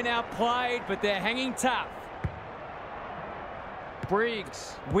have been outplayed, but they're hanging tough.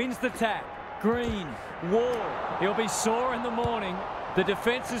 Briggs wins the tap. Green, Ward, he'll be sore in the morning. The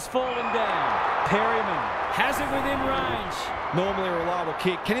defence has fallen down. Perryman has it within range. Normally a reliable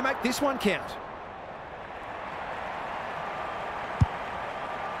kick. Can he make this one count?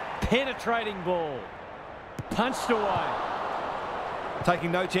 Penetrating ball. Punched away.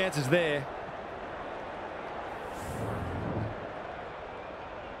 Taking no chances there.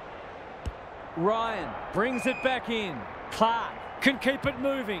 Ryan brings it back in. Clark can keep it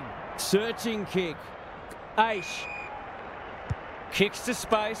moving. Searching kick. Aish. Kicks to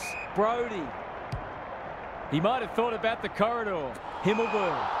space. Brody. He might have thought about the corridor.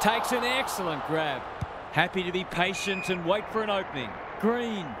 Himmelberg takes an excellent grab. Happy to be patient and wait for an opening.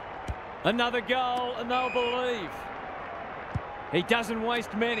 Green. Another goal and they'll believe. He doesn't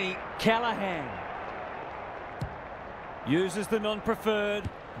waste many. Callahan. Uses the non-preferred.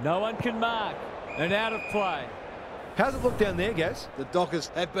 No one can mark. And out of play. How's it look down there, Gaz? The Dockers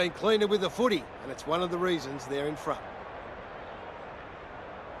have been cleaner with the footy, and it's one of the reasons they're in front.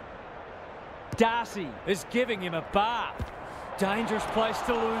 Darcy is giving him a bath. Dangerous place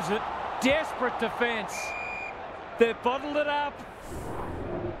to lose it. Desperate defence. They've bottled it up.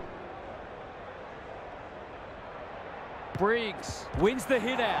 Briggs wins the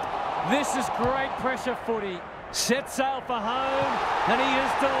hit out. This is great pressure footy. Set sail for home, and he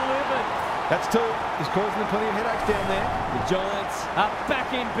has delivered. That's two. He's causing them plenty of headaches down there. The Giants are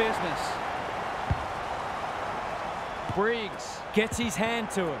back in business. Briggs gets his hand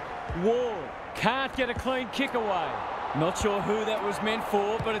to it. Ward can't get a clean kick away. Not sure who that was meant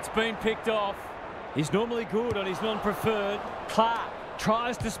for, but it's been picked off. He's normally good on his non-preferred. Clark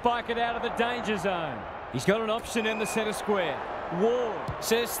tries to spike it out of the danger zone. He's got an option in the centre square. Ward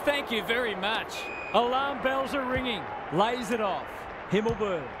says thank you very much. Alarm bells are ringing. Lays it off.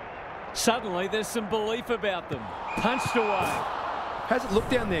 Himmelberg. Suddenly there's some belief about them. Punched away. How's it look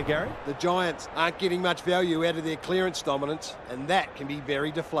down there, Gary? The Giants aren't getting much value out of their clearance dominance, and that can be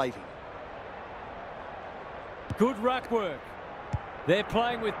very deflating. Good ruck work. They're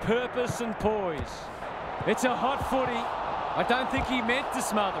playing with purpose and poise. It's a hot footy. I don't think he meant to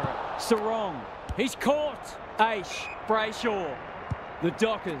smother it. Sarong. He's caught. Aish. Brayshaw. The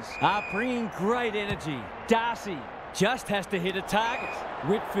Dockers are bringing great energy. Darcy just has to hit a target.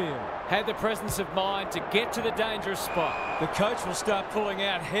 Whitfield had the presence of mind to get to the dangerous spot. The coach will start pulling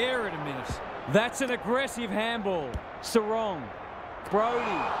out hair in a minute. That's an aggressive handball. Sarong.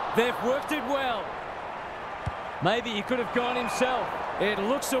 Brody. They've worked it well. Maybe he could have gone himself. It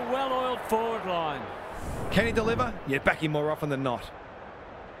looks a well-oiled forward line. Can he deliver? Yeah, back him more often than not.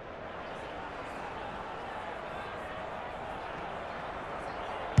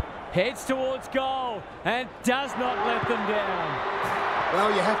 Heads towards goal and does not let them down.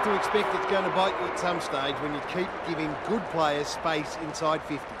 Well, you have to expect it's going to bite you at some stage when you keep giving good players space inside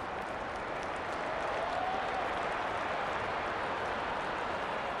 50.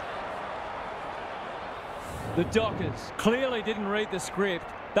 The Dockers clearly didn't read the script.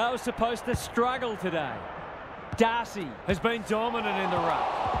 They were supposed to struggle today. Darcy has been dominant in the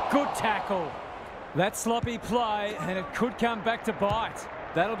ruck. Good tackle. That sloppy play, and it could come back to bite.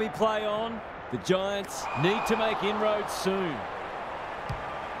 That'll be play on. The Giants need to make inroads soon.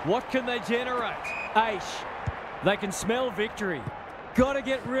 What can they generate? Aish. They can smell victory. Got to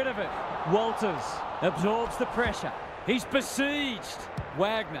get rid of it. Walters absorbs the pressure. He's besieged.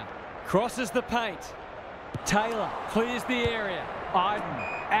 Wagner crosses the paint. Taylor clears the area. Iden.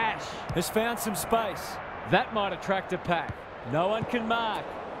 Ash has found some space. That might attract a pack. No one can mark.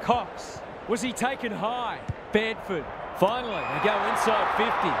 Cox. Was he taken high? Bedford. Finally, they go inside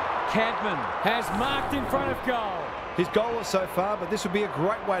 50. Cadman has marked in front of goal. He's goalless so far, but this would be a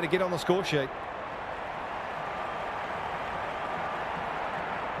great way to get on the score sheet.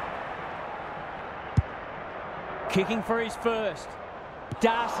 Kicking for his first.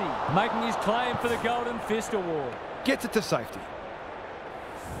 Darcy making his claim for the Golden Fist Award. Gets it to safety.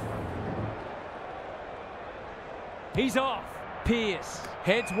 He's off. Pearce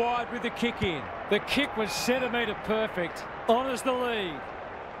heads wide with the kick in. The kick was centimetre perfect. Honours the lead.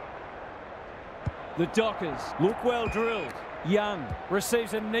 The Dockers look well drilled. Young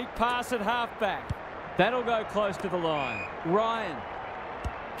receives a neat pass at halfback. That'll go close to the line. Ryan.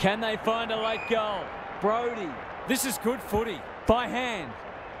 Can they find a late goal? Brody. This is good footy. By hand.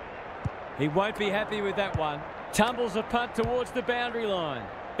 He won't be happy with that one. Tumbles a punt towards the boundary line.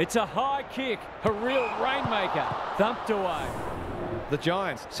 It's a high kick. A real rainmaker. Thumped away. The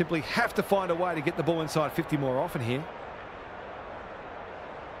Giants simply have to find a way to get the ball inside 50 more often here.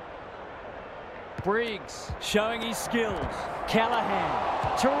 Briggs showing his skills.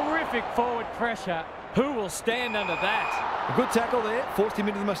 Callahan. Terrific forward pressure. Who will stand under that? A good tackle there. Forced him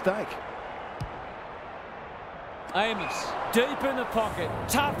into the mistake. Amos deep in the pocket.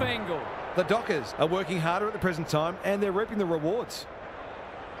 Tough angle. The Dockers are working harder at the present time and they're reaping the rewards.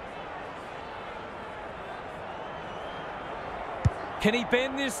 Can he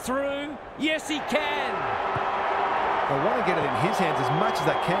bend this through? Yes, he can. They want to get it in his hands as much as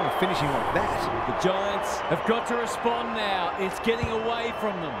they can with finishing like that. The Giants have got to respond now. It's getting away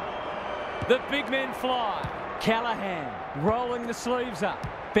from them. The big men fly. Callahan rolling the sleeves up.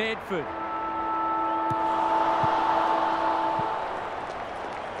 Bedford.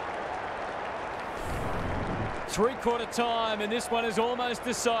 Three-quarter time, and this one is almost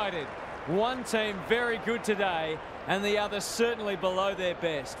decided. One team very good today, and the other certainly below their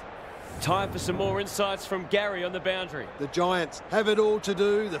best. Time for some more insights from Gary on the boundary. The Giants have it all to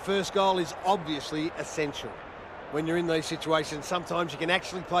do. The first goal is obviously essential. When you're in these situations, sometimes you can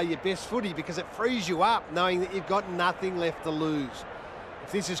actually play your best footy because it frees you up knowing that you've got nothing left to lose.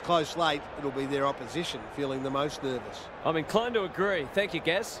 If this is close late, it'll be their opposition feeling the most nervous. I'm inclined to agree. Thank you,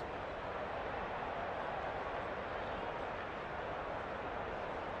 Gaz.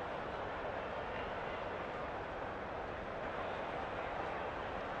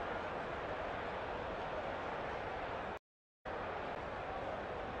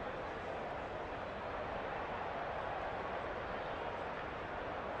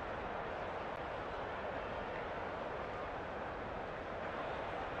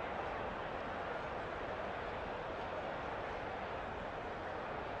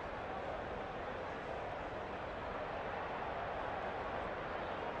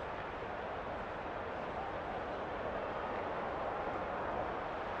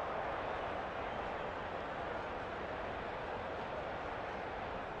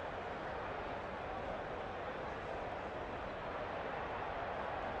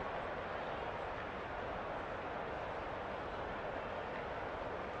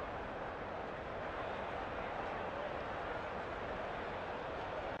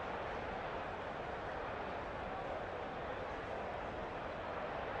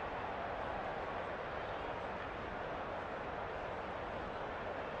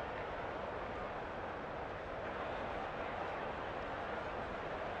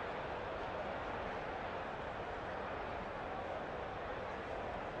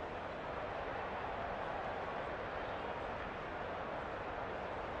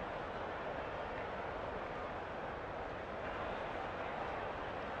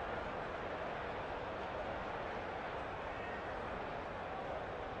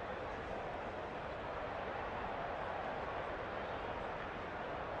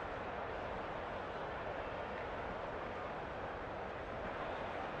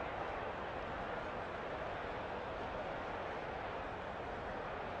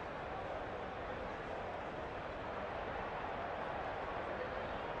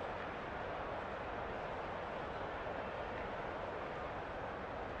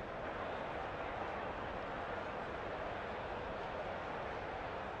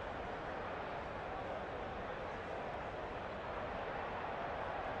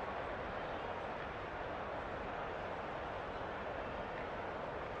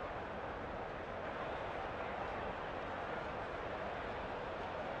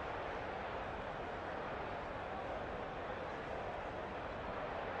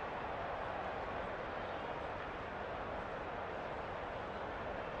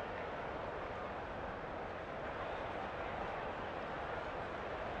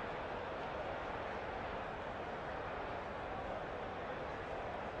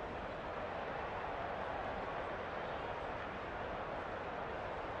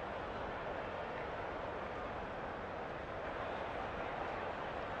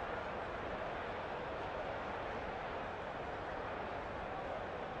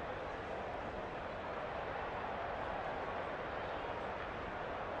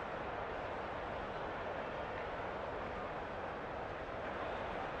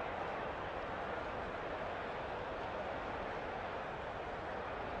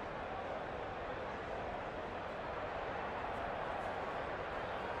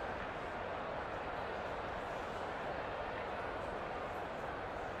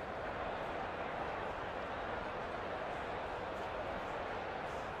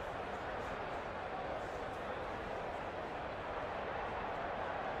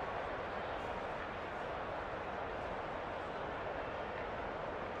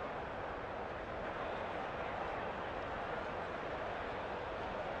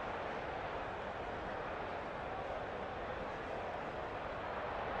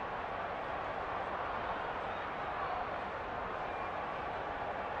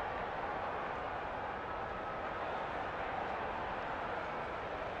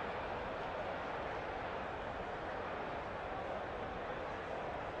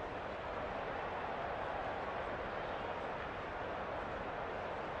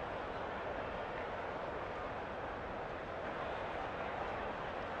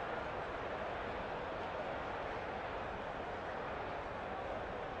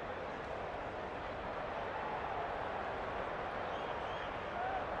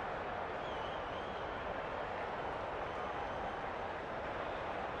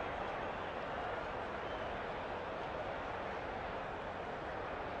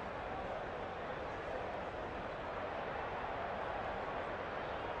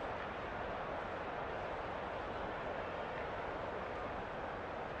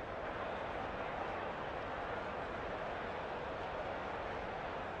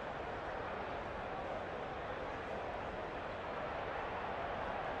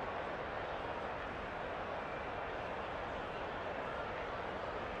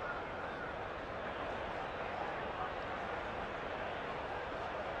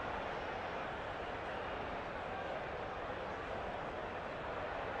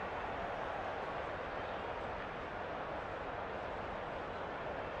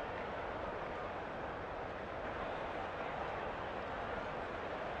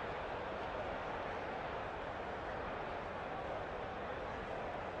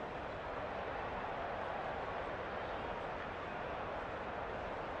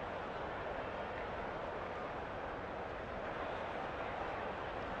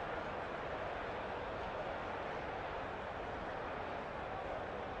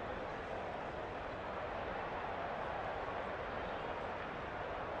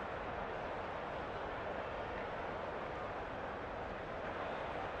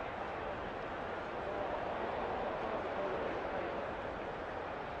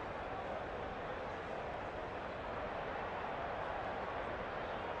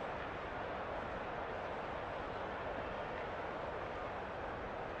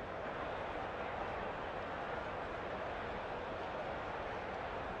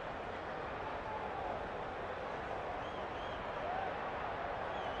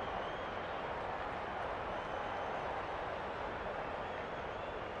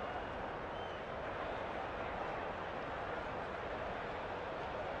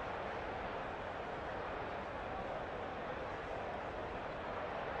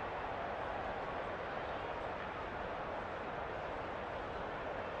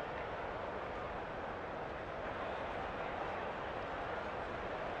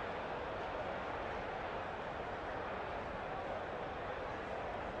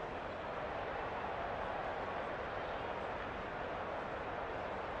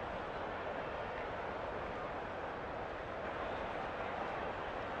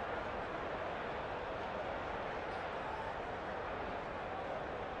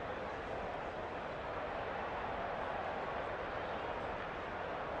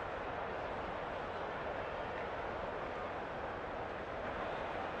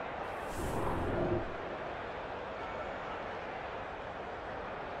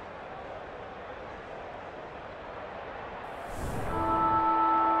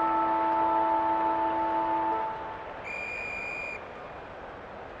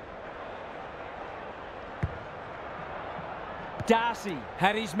 Darcy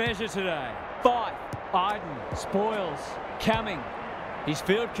had his measure today. Fight. Iden. Spoils. Coming. His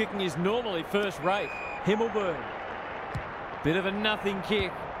field kicking is normally first rate. Himmelberg. Bit of a nothing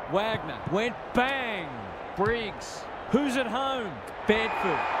kick. Wagner went bang. Briggs. Who's at home?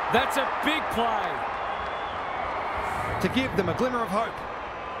 Bedford. That's a big play. To give them a glimmer of hope.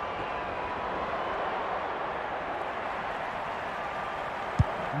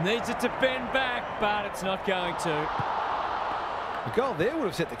 Needs it to bend back, but it's not going to. A goal there would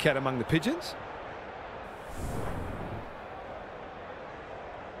have set the cat among the pigeons.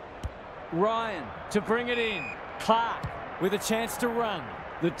 Ryan to bring it in. Clark with a chance to run.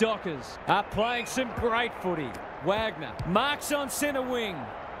 The Dockers are playing some great footy. Wagner marks on centre wing.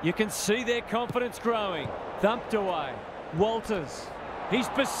 You can see their confidence growing. Thumped away. Walters. He's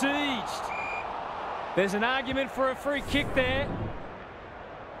besieged. There's an argument for a free kick there.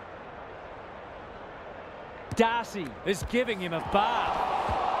 Darcy is giving him a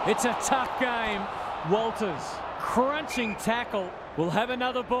bath. It's a tough game. Walters, crunching tackle, will have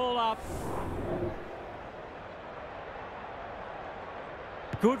another ball up.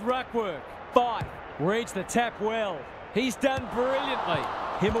 Good ruck work. Fight. Reads the tap well. He's done brilliantly.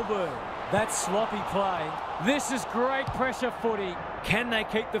 Himmelberg. That sloppy play. This is great pressure footy. Can they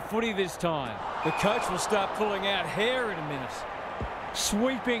keep the footy this time? The coach will start pulling out hair in a minute.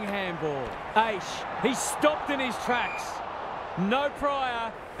 Sweeping handball. Aish. He's stopped in his tracks. No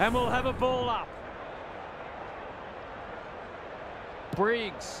prior, and we'll have a ball up.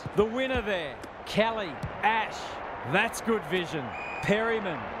 Briggs, the winner there. Kelly. Ash. That's good vision.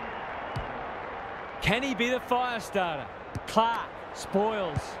 Perryman. Can he be the fire starter? Clark.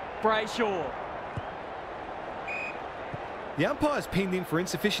 Spoils. Brayshaw. The umpire's pinned him for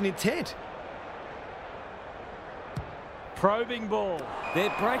insufficient intent. Probing ball.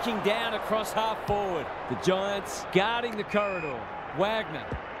 They're breaking down across half forward. The Giants guarding the corridor. Wagner.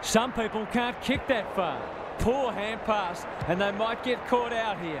 Some people can't kick that far. Poor hand pass, and they might get caught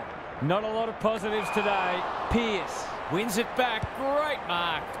out here. Not a lot of positives today. Pearce wins it back. Great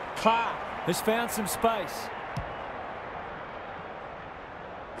mark. Clark has found some space.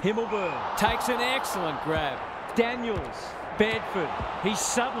 Himmelberg takes an excellent grab. Daniels. Bedford. He's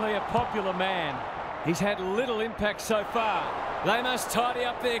suddenly a popular man. He's had little impact so far. They must tidy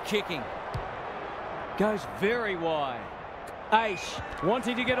up their kicking. Goes very wide. Aish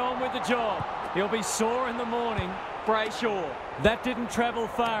wanting to get on with the job. He'll be sore in the morning. Brayshaw. That didn't travel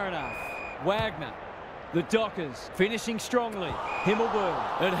far enough. Wagner. The Dockers finishing strongly.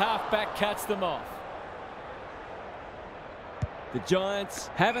 Himmelberg at half-back cuts them off. The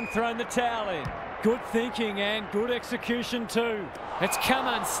Giants haven't thrown the towel in. Good thinking and good execution too. It's come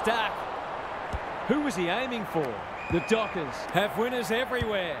unstuck. Who was he aiming for? The Dockers have winners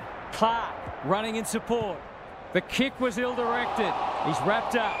everywhere. Clark running in support. The kick was ill-directed. He's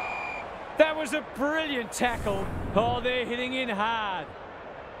wrapped up. That was a brilliant tackle. Oh, they're hitting in hard.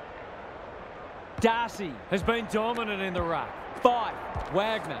 Darcy has been dominant in the ruck. Fight.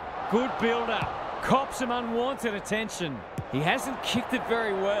 Wagner. Good build-up. Cops some unwanted attention. He hasn't kicked it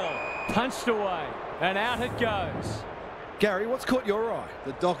very well. Punched away. And out it goes. Gary, what's caught your eye?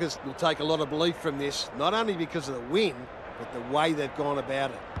 The Dockers will take a lot of belief from this, not only because of the win, but the way they've gone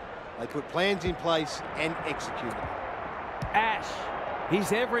about it. They put plans in place and executed them. Ash.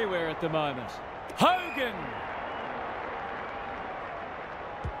 He's everywhere at the moment. Hogan.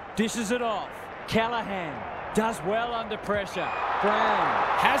 Dishes it off. Callahan does well under pressure. Brown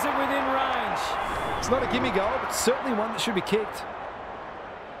has it within range. It's not a gimme goal, but certainly one that should be kicked.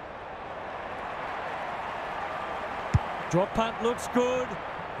 Drop punt looks good.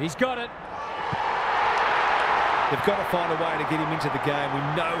 He's got it. They've got to find a way to get him into the game. We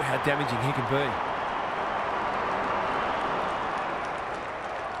know how damaging he can be.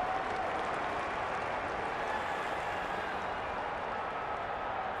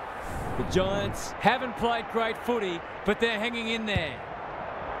 The Giants haven't played great footy, but they're hanging in there.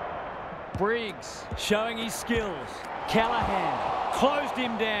 Briggs showing his skills. Callahan closed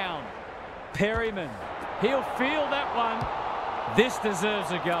him down. Perryman. He'll feel that one. This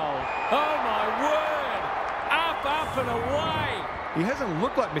deserves a goal. Oh, my word. Up and away. He hasn't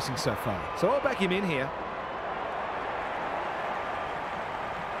looked like missing so far, so I'll back him in here.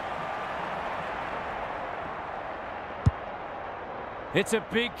 It's a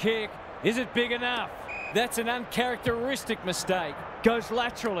big kick. Is it big enough? That's an uncharacteristic mistake. Goes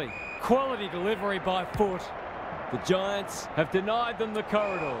laterally. Quality delivery by foot. The Giants have denied them the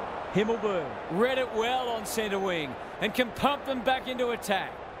corridor. Himmelberg read it well on centre wing and can pump them back into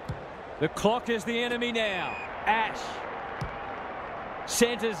attack. The clock is the enemy now. Ash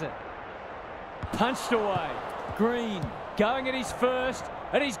centres it. Punched away. Green going at his first,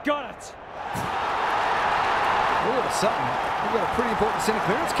 and he's got it. All of a sudden, we've got a pretty important centre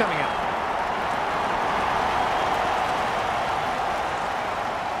clearance coming up.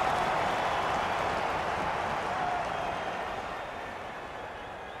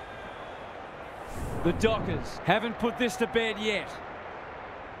 The Dockers haven't put this to bed yet.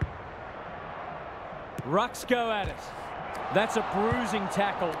 Rucks go at it. That's a bruising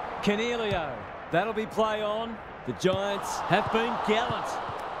tackle. Cornelio. That'll be play on. The Giants have been gallant.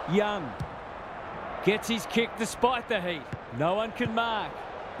 Young gets his kick despite the heat. No one can mark.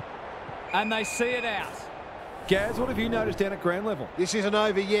 And they see it out. Gaz, what have you noticed down at ground level? This isn't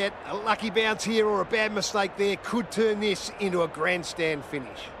over yet. A lucky bounce here or a bad mistake there could turn this into a grandstand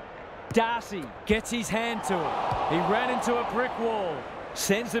finish. Darcy gets his hand to it. He ran into a brick wall.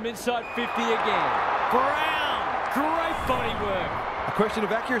 Sends them inside 50 again. Brown! Great body work. A question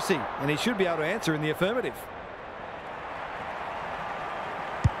of accuracy, and he should be able to answer in the affirmative.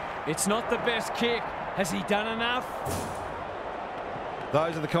 It's not the best kick. Has he done enough?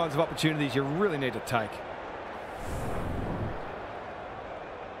 Those are the kinds of opportunities you really need to take.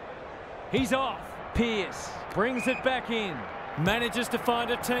 He's off. Pearce brings it back in. Manages to find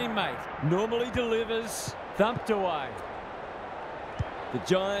a teammate. Normally delivers. Thumped away. The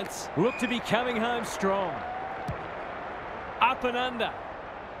Giants look to be coming home strong. Up and under.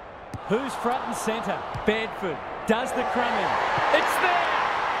 Who's front and centre? Bedford does the crumbing. It's there!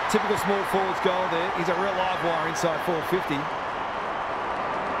 Typical small forward's goal there. He's a real live wire inside 450.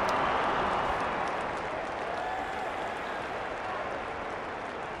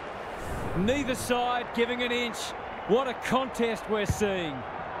 Neither side giving an inch. What a contest we're seeing.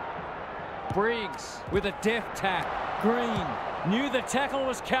 Briggs with a deft tap. Green knew the tackle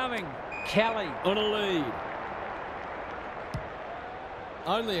was coming. Kelly on a lead.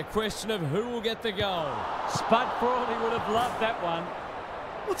 Only a question of who will get the goal. Spud Frawley would have loved that one.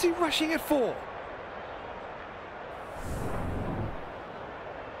 What's he rushing it for?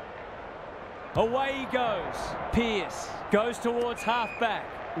 Away he goes. Pearce goes towards half-back.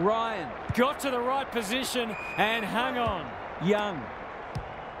 Ryan got to the right position and hung on. Young.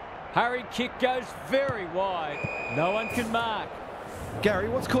 Hurried kick goes very wide. No one can mark. Gary,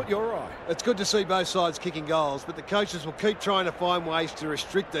 what's caught your eye? It's good to see both sides kicking goals, but the coaches will keep trying to find ways to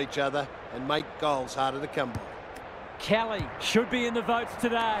restrict each other and make goals harder to come by. Kelly should be in the votes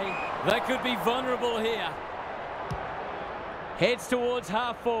today. They could be vulnerable here. Heads towards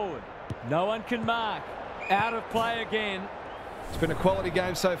half forward. No one can mark. Out of play again. It's been a quality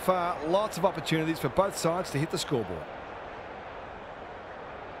game so far. Lots of opportunities for both sides to hit the scoreboard.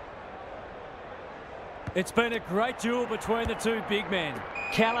 It's been a great duel between the two big men.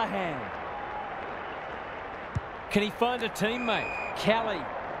 Callahan. Can he find a teammate? Kelly.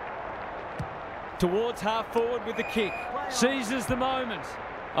 Towards half forward with the kick. Seizes the moment.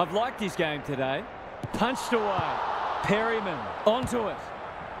 I've liked his game today. Punched away. Perryman onto it.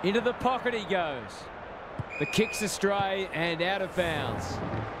 Into the pocket he goes. The kick's astray and out of bounds.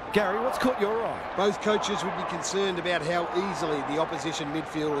 Gary, what's caught your eye? Both coaches would be concerned about how easily the opposition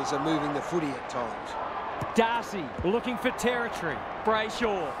midfielders are moving the footy at times. Darcy looking for territory.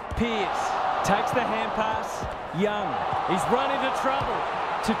 Brayshaw. Pearce takes the hand pass. Young. He's run into trouble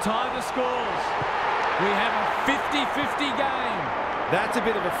to tie the scores. We have a 50-50 game. That's a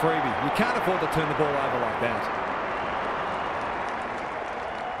bit of a freebie. You can't afford to turn the ball over like that.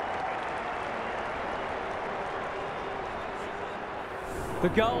 The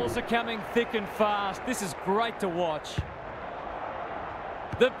goals are coming thick and fast. This is great to watch.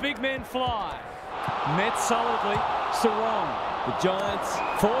 The big men fly. Met solidly. Sarong. The Giants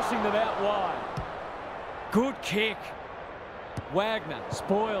forcing them out wide. Good kick. Wagner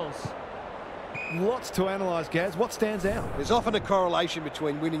spoils. Lots to analyse, Gaz. What stands out? There's often a correlation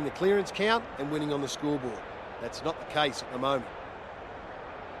between winning the clearance count and winning on the scoreboard. That's not the case at the moment.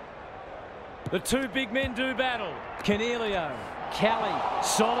 The two big men do battle. Cornelio. Kelly.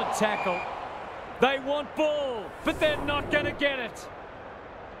 Solid tackle. They want ball, but they're not going to get it.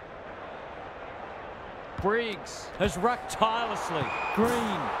 Briggs has rucked tirelessly.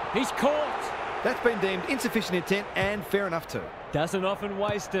 Green. He's caught. That's been deemed insufficient intent and fair enough too. Doesn't often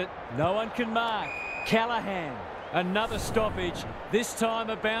waste it. No one can mark. Callahan. Another stoppage. This time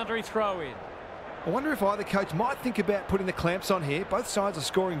a boundary throw-in. I wonder if either coach might think about putting the clamps on here. Both sides are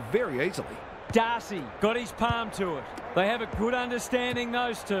scoring very easily. Darcy got his palm to it. They have a good understanding,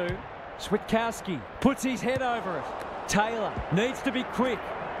 those two. Switkowski puts his head over it. Taylor needs to be quick.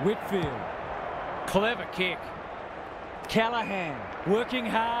 Whitfield. Clever kick. Callahan working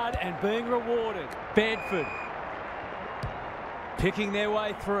hard and being rewarded. Bedford picking their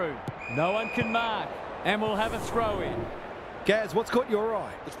way through. No one can mark and we'll have a throw in. Gaz, what's caught your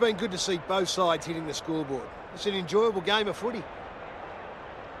eye? It's been good to see both sides hitting the scoreboard. It's an enjoyable game of footy.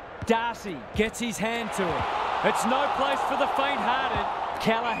 Darcy gets his hand to it. It's no place for the faint-hearted.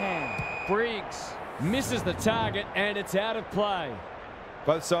 Callahan. Briggs misses the target and it's out of play.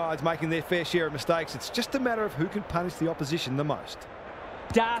 Both sides making their fair share of mistakes. It's just a matter of who can punish the opposition the most.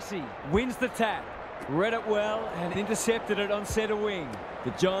 Darcy wins the tap. Read it well and intercepted it on centre wing.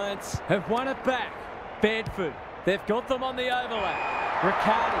 The Giants have won it back. Bedford, they've got them on the overlap.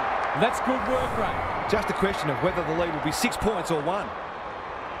 Riccardi, that's good work rate. Just a question of whether the lead will be 6 points or 1.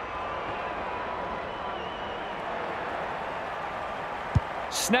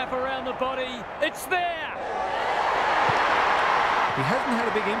 Snap around the body. It's there. He hasn't had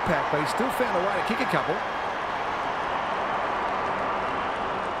a big impact, but he's still found a way to kick a couple.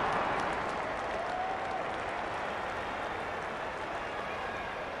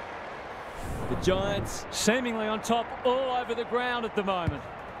 The Giants seemingly on top all over the ground at the moment.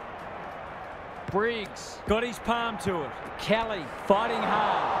 Briggs got his palm to it. Kelly fighting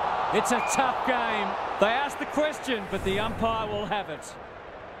hard. It's a tough game. They asked the question, but the umpire will have it.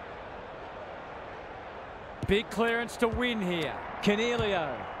 Big clearance to win here.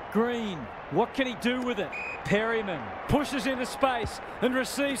 Cornelio. Green. What can he do with it? Perryman pushes into space and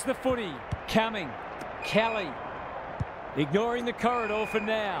receives the footy. Cumming. Kelly. Ignoring the corridor for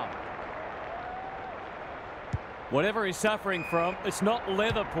now. Whatever he's suffering from, it's not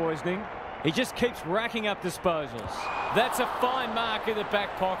leather poisoning. He just keeps racking up disposals. That's a fine mark in the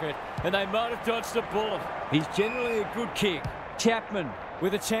back pocket, and they might have dodged a bullet. He's generally a good kick. Chapman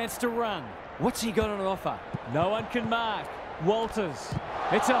with a chance to run. What's he got on offer? No one can mark. Walters.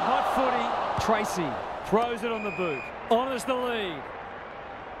 It's a hot footy. Tracy throws it on the boot. Honours the lead.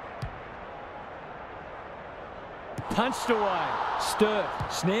 Punched away. Sturt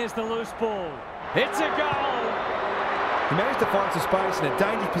snares the loose ball. It's a goal. He managed to find some space in a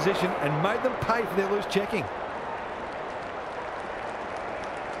dangerous position and made them pay for their loose checking.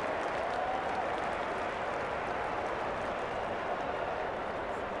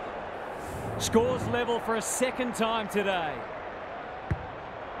 Scores level for a second time today.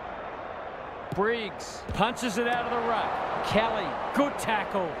 Briggs punches it out of the ruck. Kelly, good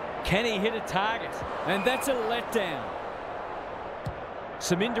tackle. Can he hit a target? And that's a letdown.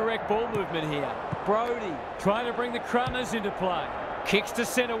 Some indirect ball movement here. Brody trying to bring the Crummers into play. Kicks to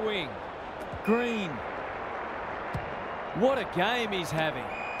centre wing. Green. What a game he's having.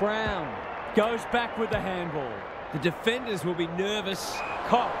 Brown goes back with the handball. The defenders will be nervous.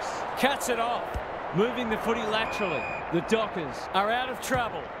 Cox cuts it off, moving the footy laterally. The Dockers are out of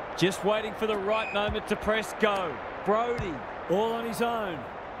trouble. Just waiting for the right moment to press go. Brody all on his own.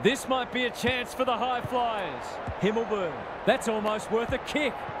 This might be a chance for the high flyers. Himmelberg, that's almost worth a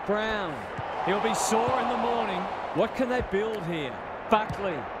kick. Brown, he'll be sore in the morning. What can they build here?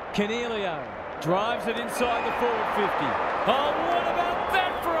 Buckley, Cornelio, drives it inside the forward 50. Oh, what about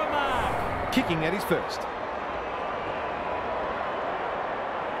that for a mark? Kicking at his first.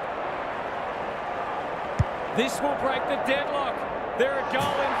 This will break the deadlock. They're a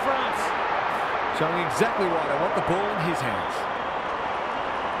goal in front. Showing exactly why they want the ball in his hands.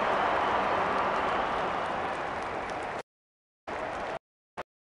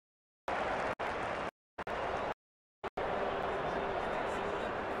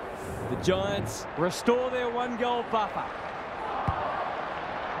 The Giants restore their one-goal buffer.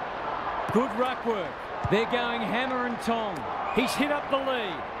 Good ruck work. They're going hammer and tong. He's hit up the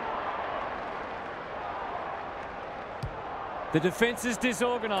lead. The defence is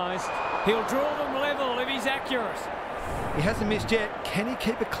disorganised. He'll draw them level if he's accurate. He hasn't missed yet. Can he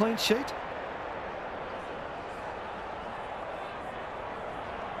keep a clean sheet?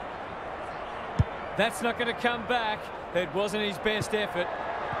 That's not going to come back. It wasn't his best effort.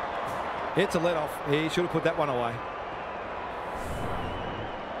 It's a let-off. He should have put that one away.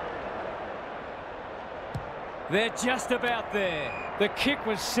 They're just about there. The kick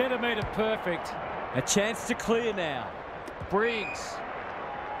was centimetre perfect. A chance to clear now. Briggs.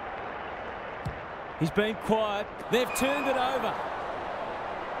 He's been quiet. They've turned it over.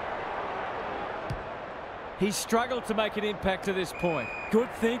 He's struggled to make an impact to this point.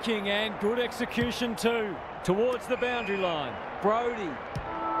 Good thinking and good execution too. Towards the boundary line. Brody.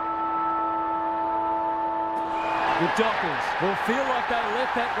 The Dockers will feel like they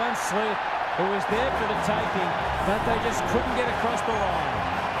let that one slip. It was there for the taking, but they just couldn't get across the line.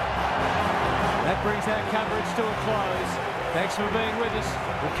 That brings our coverage to a close. Thanks for being with us.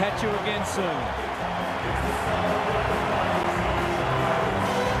 We'll catch you again soon.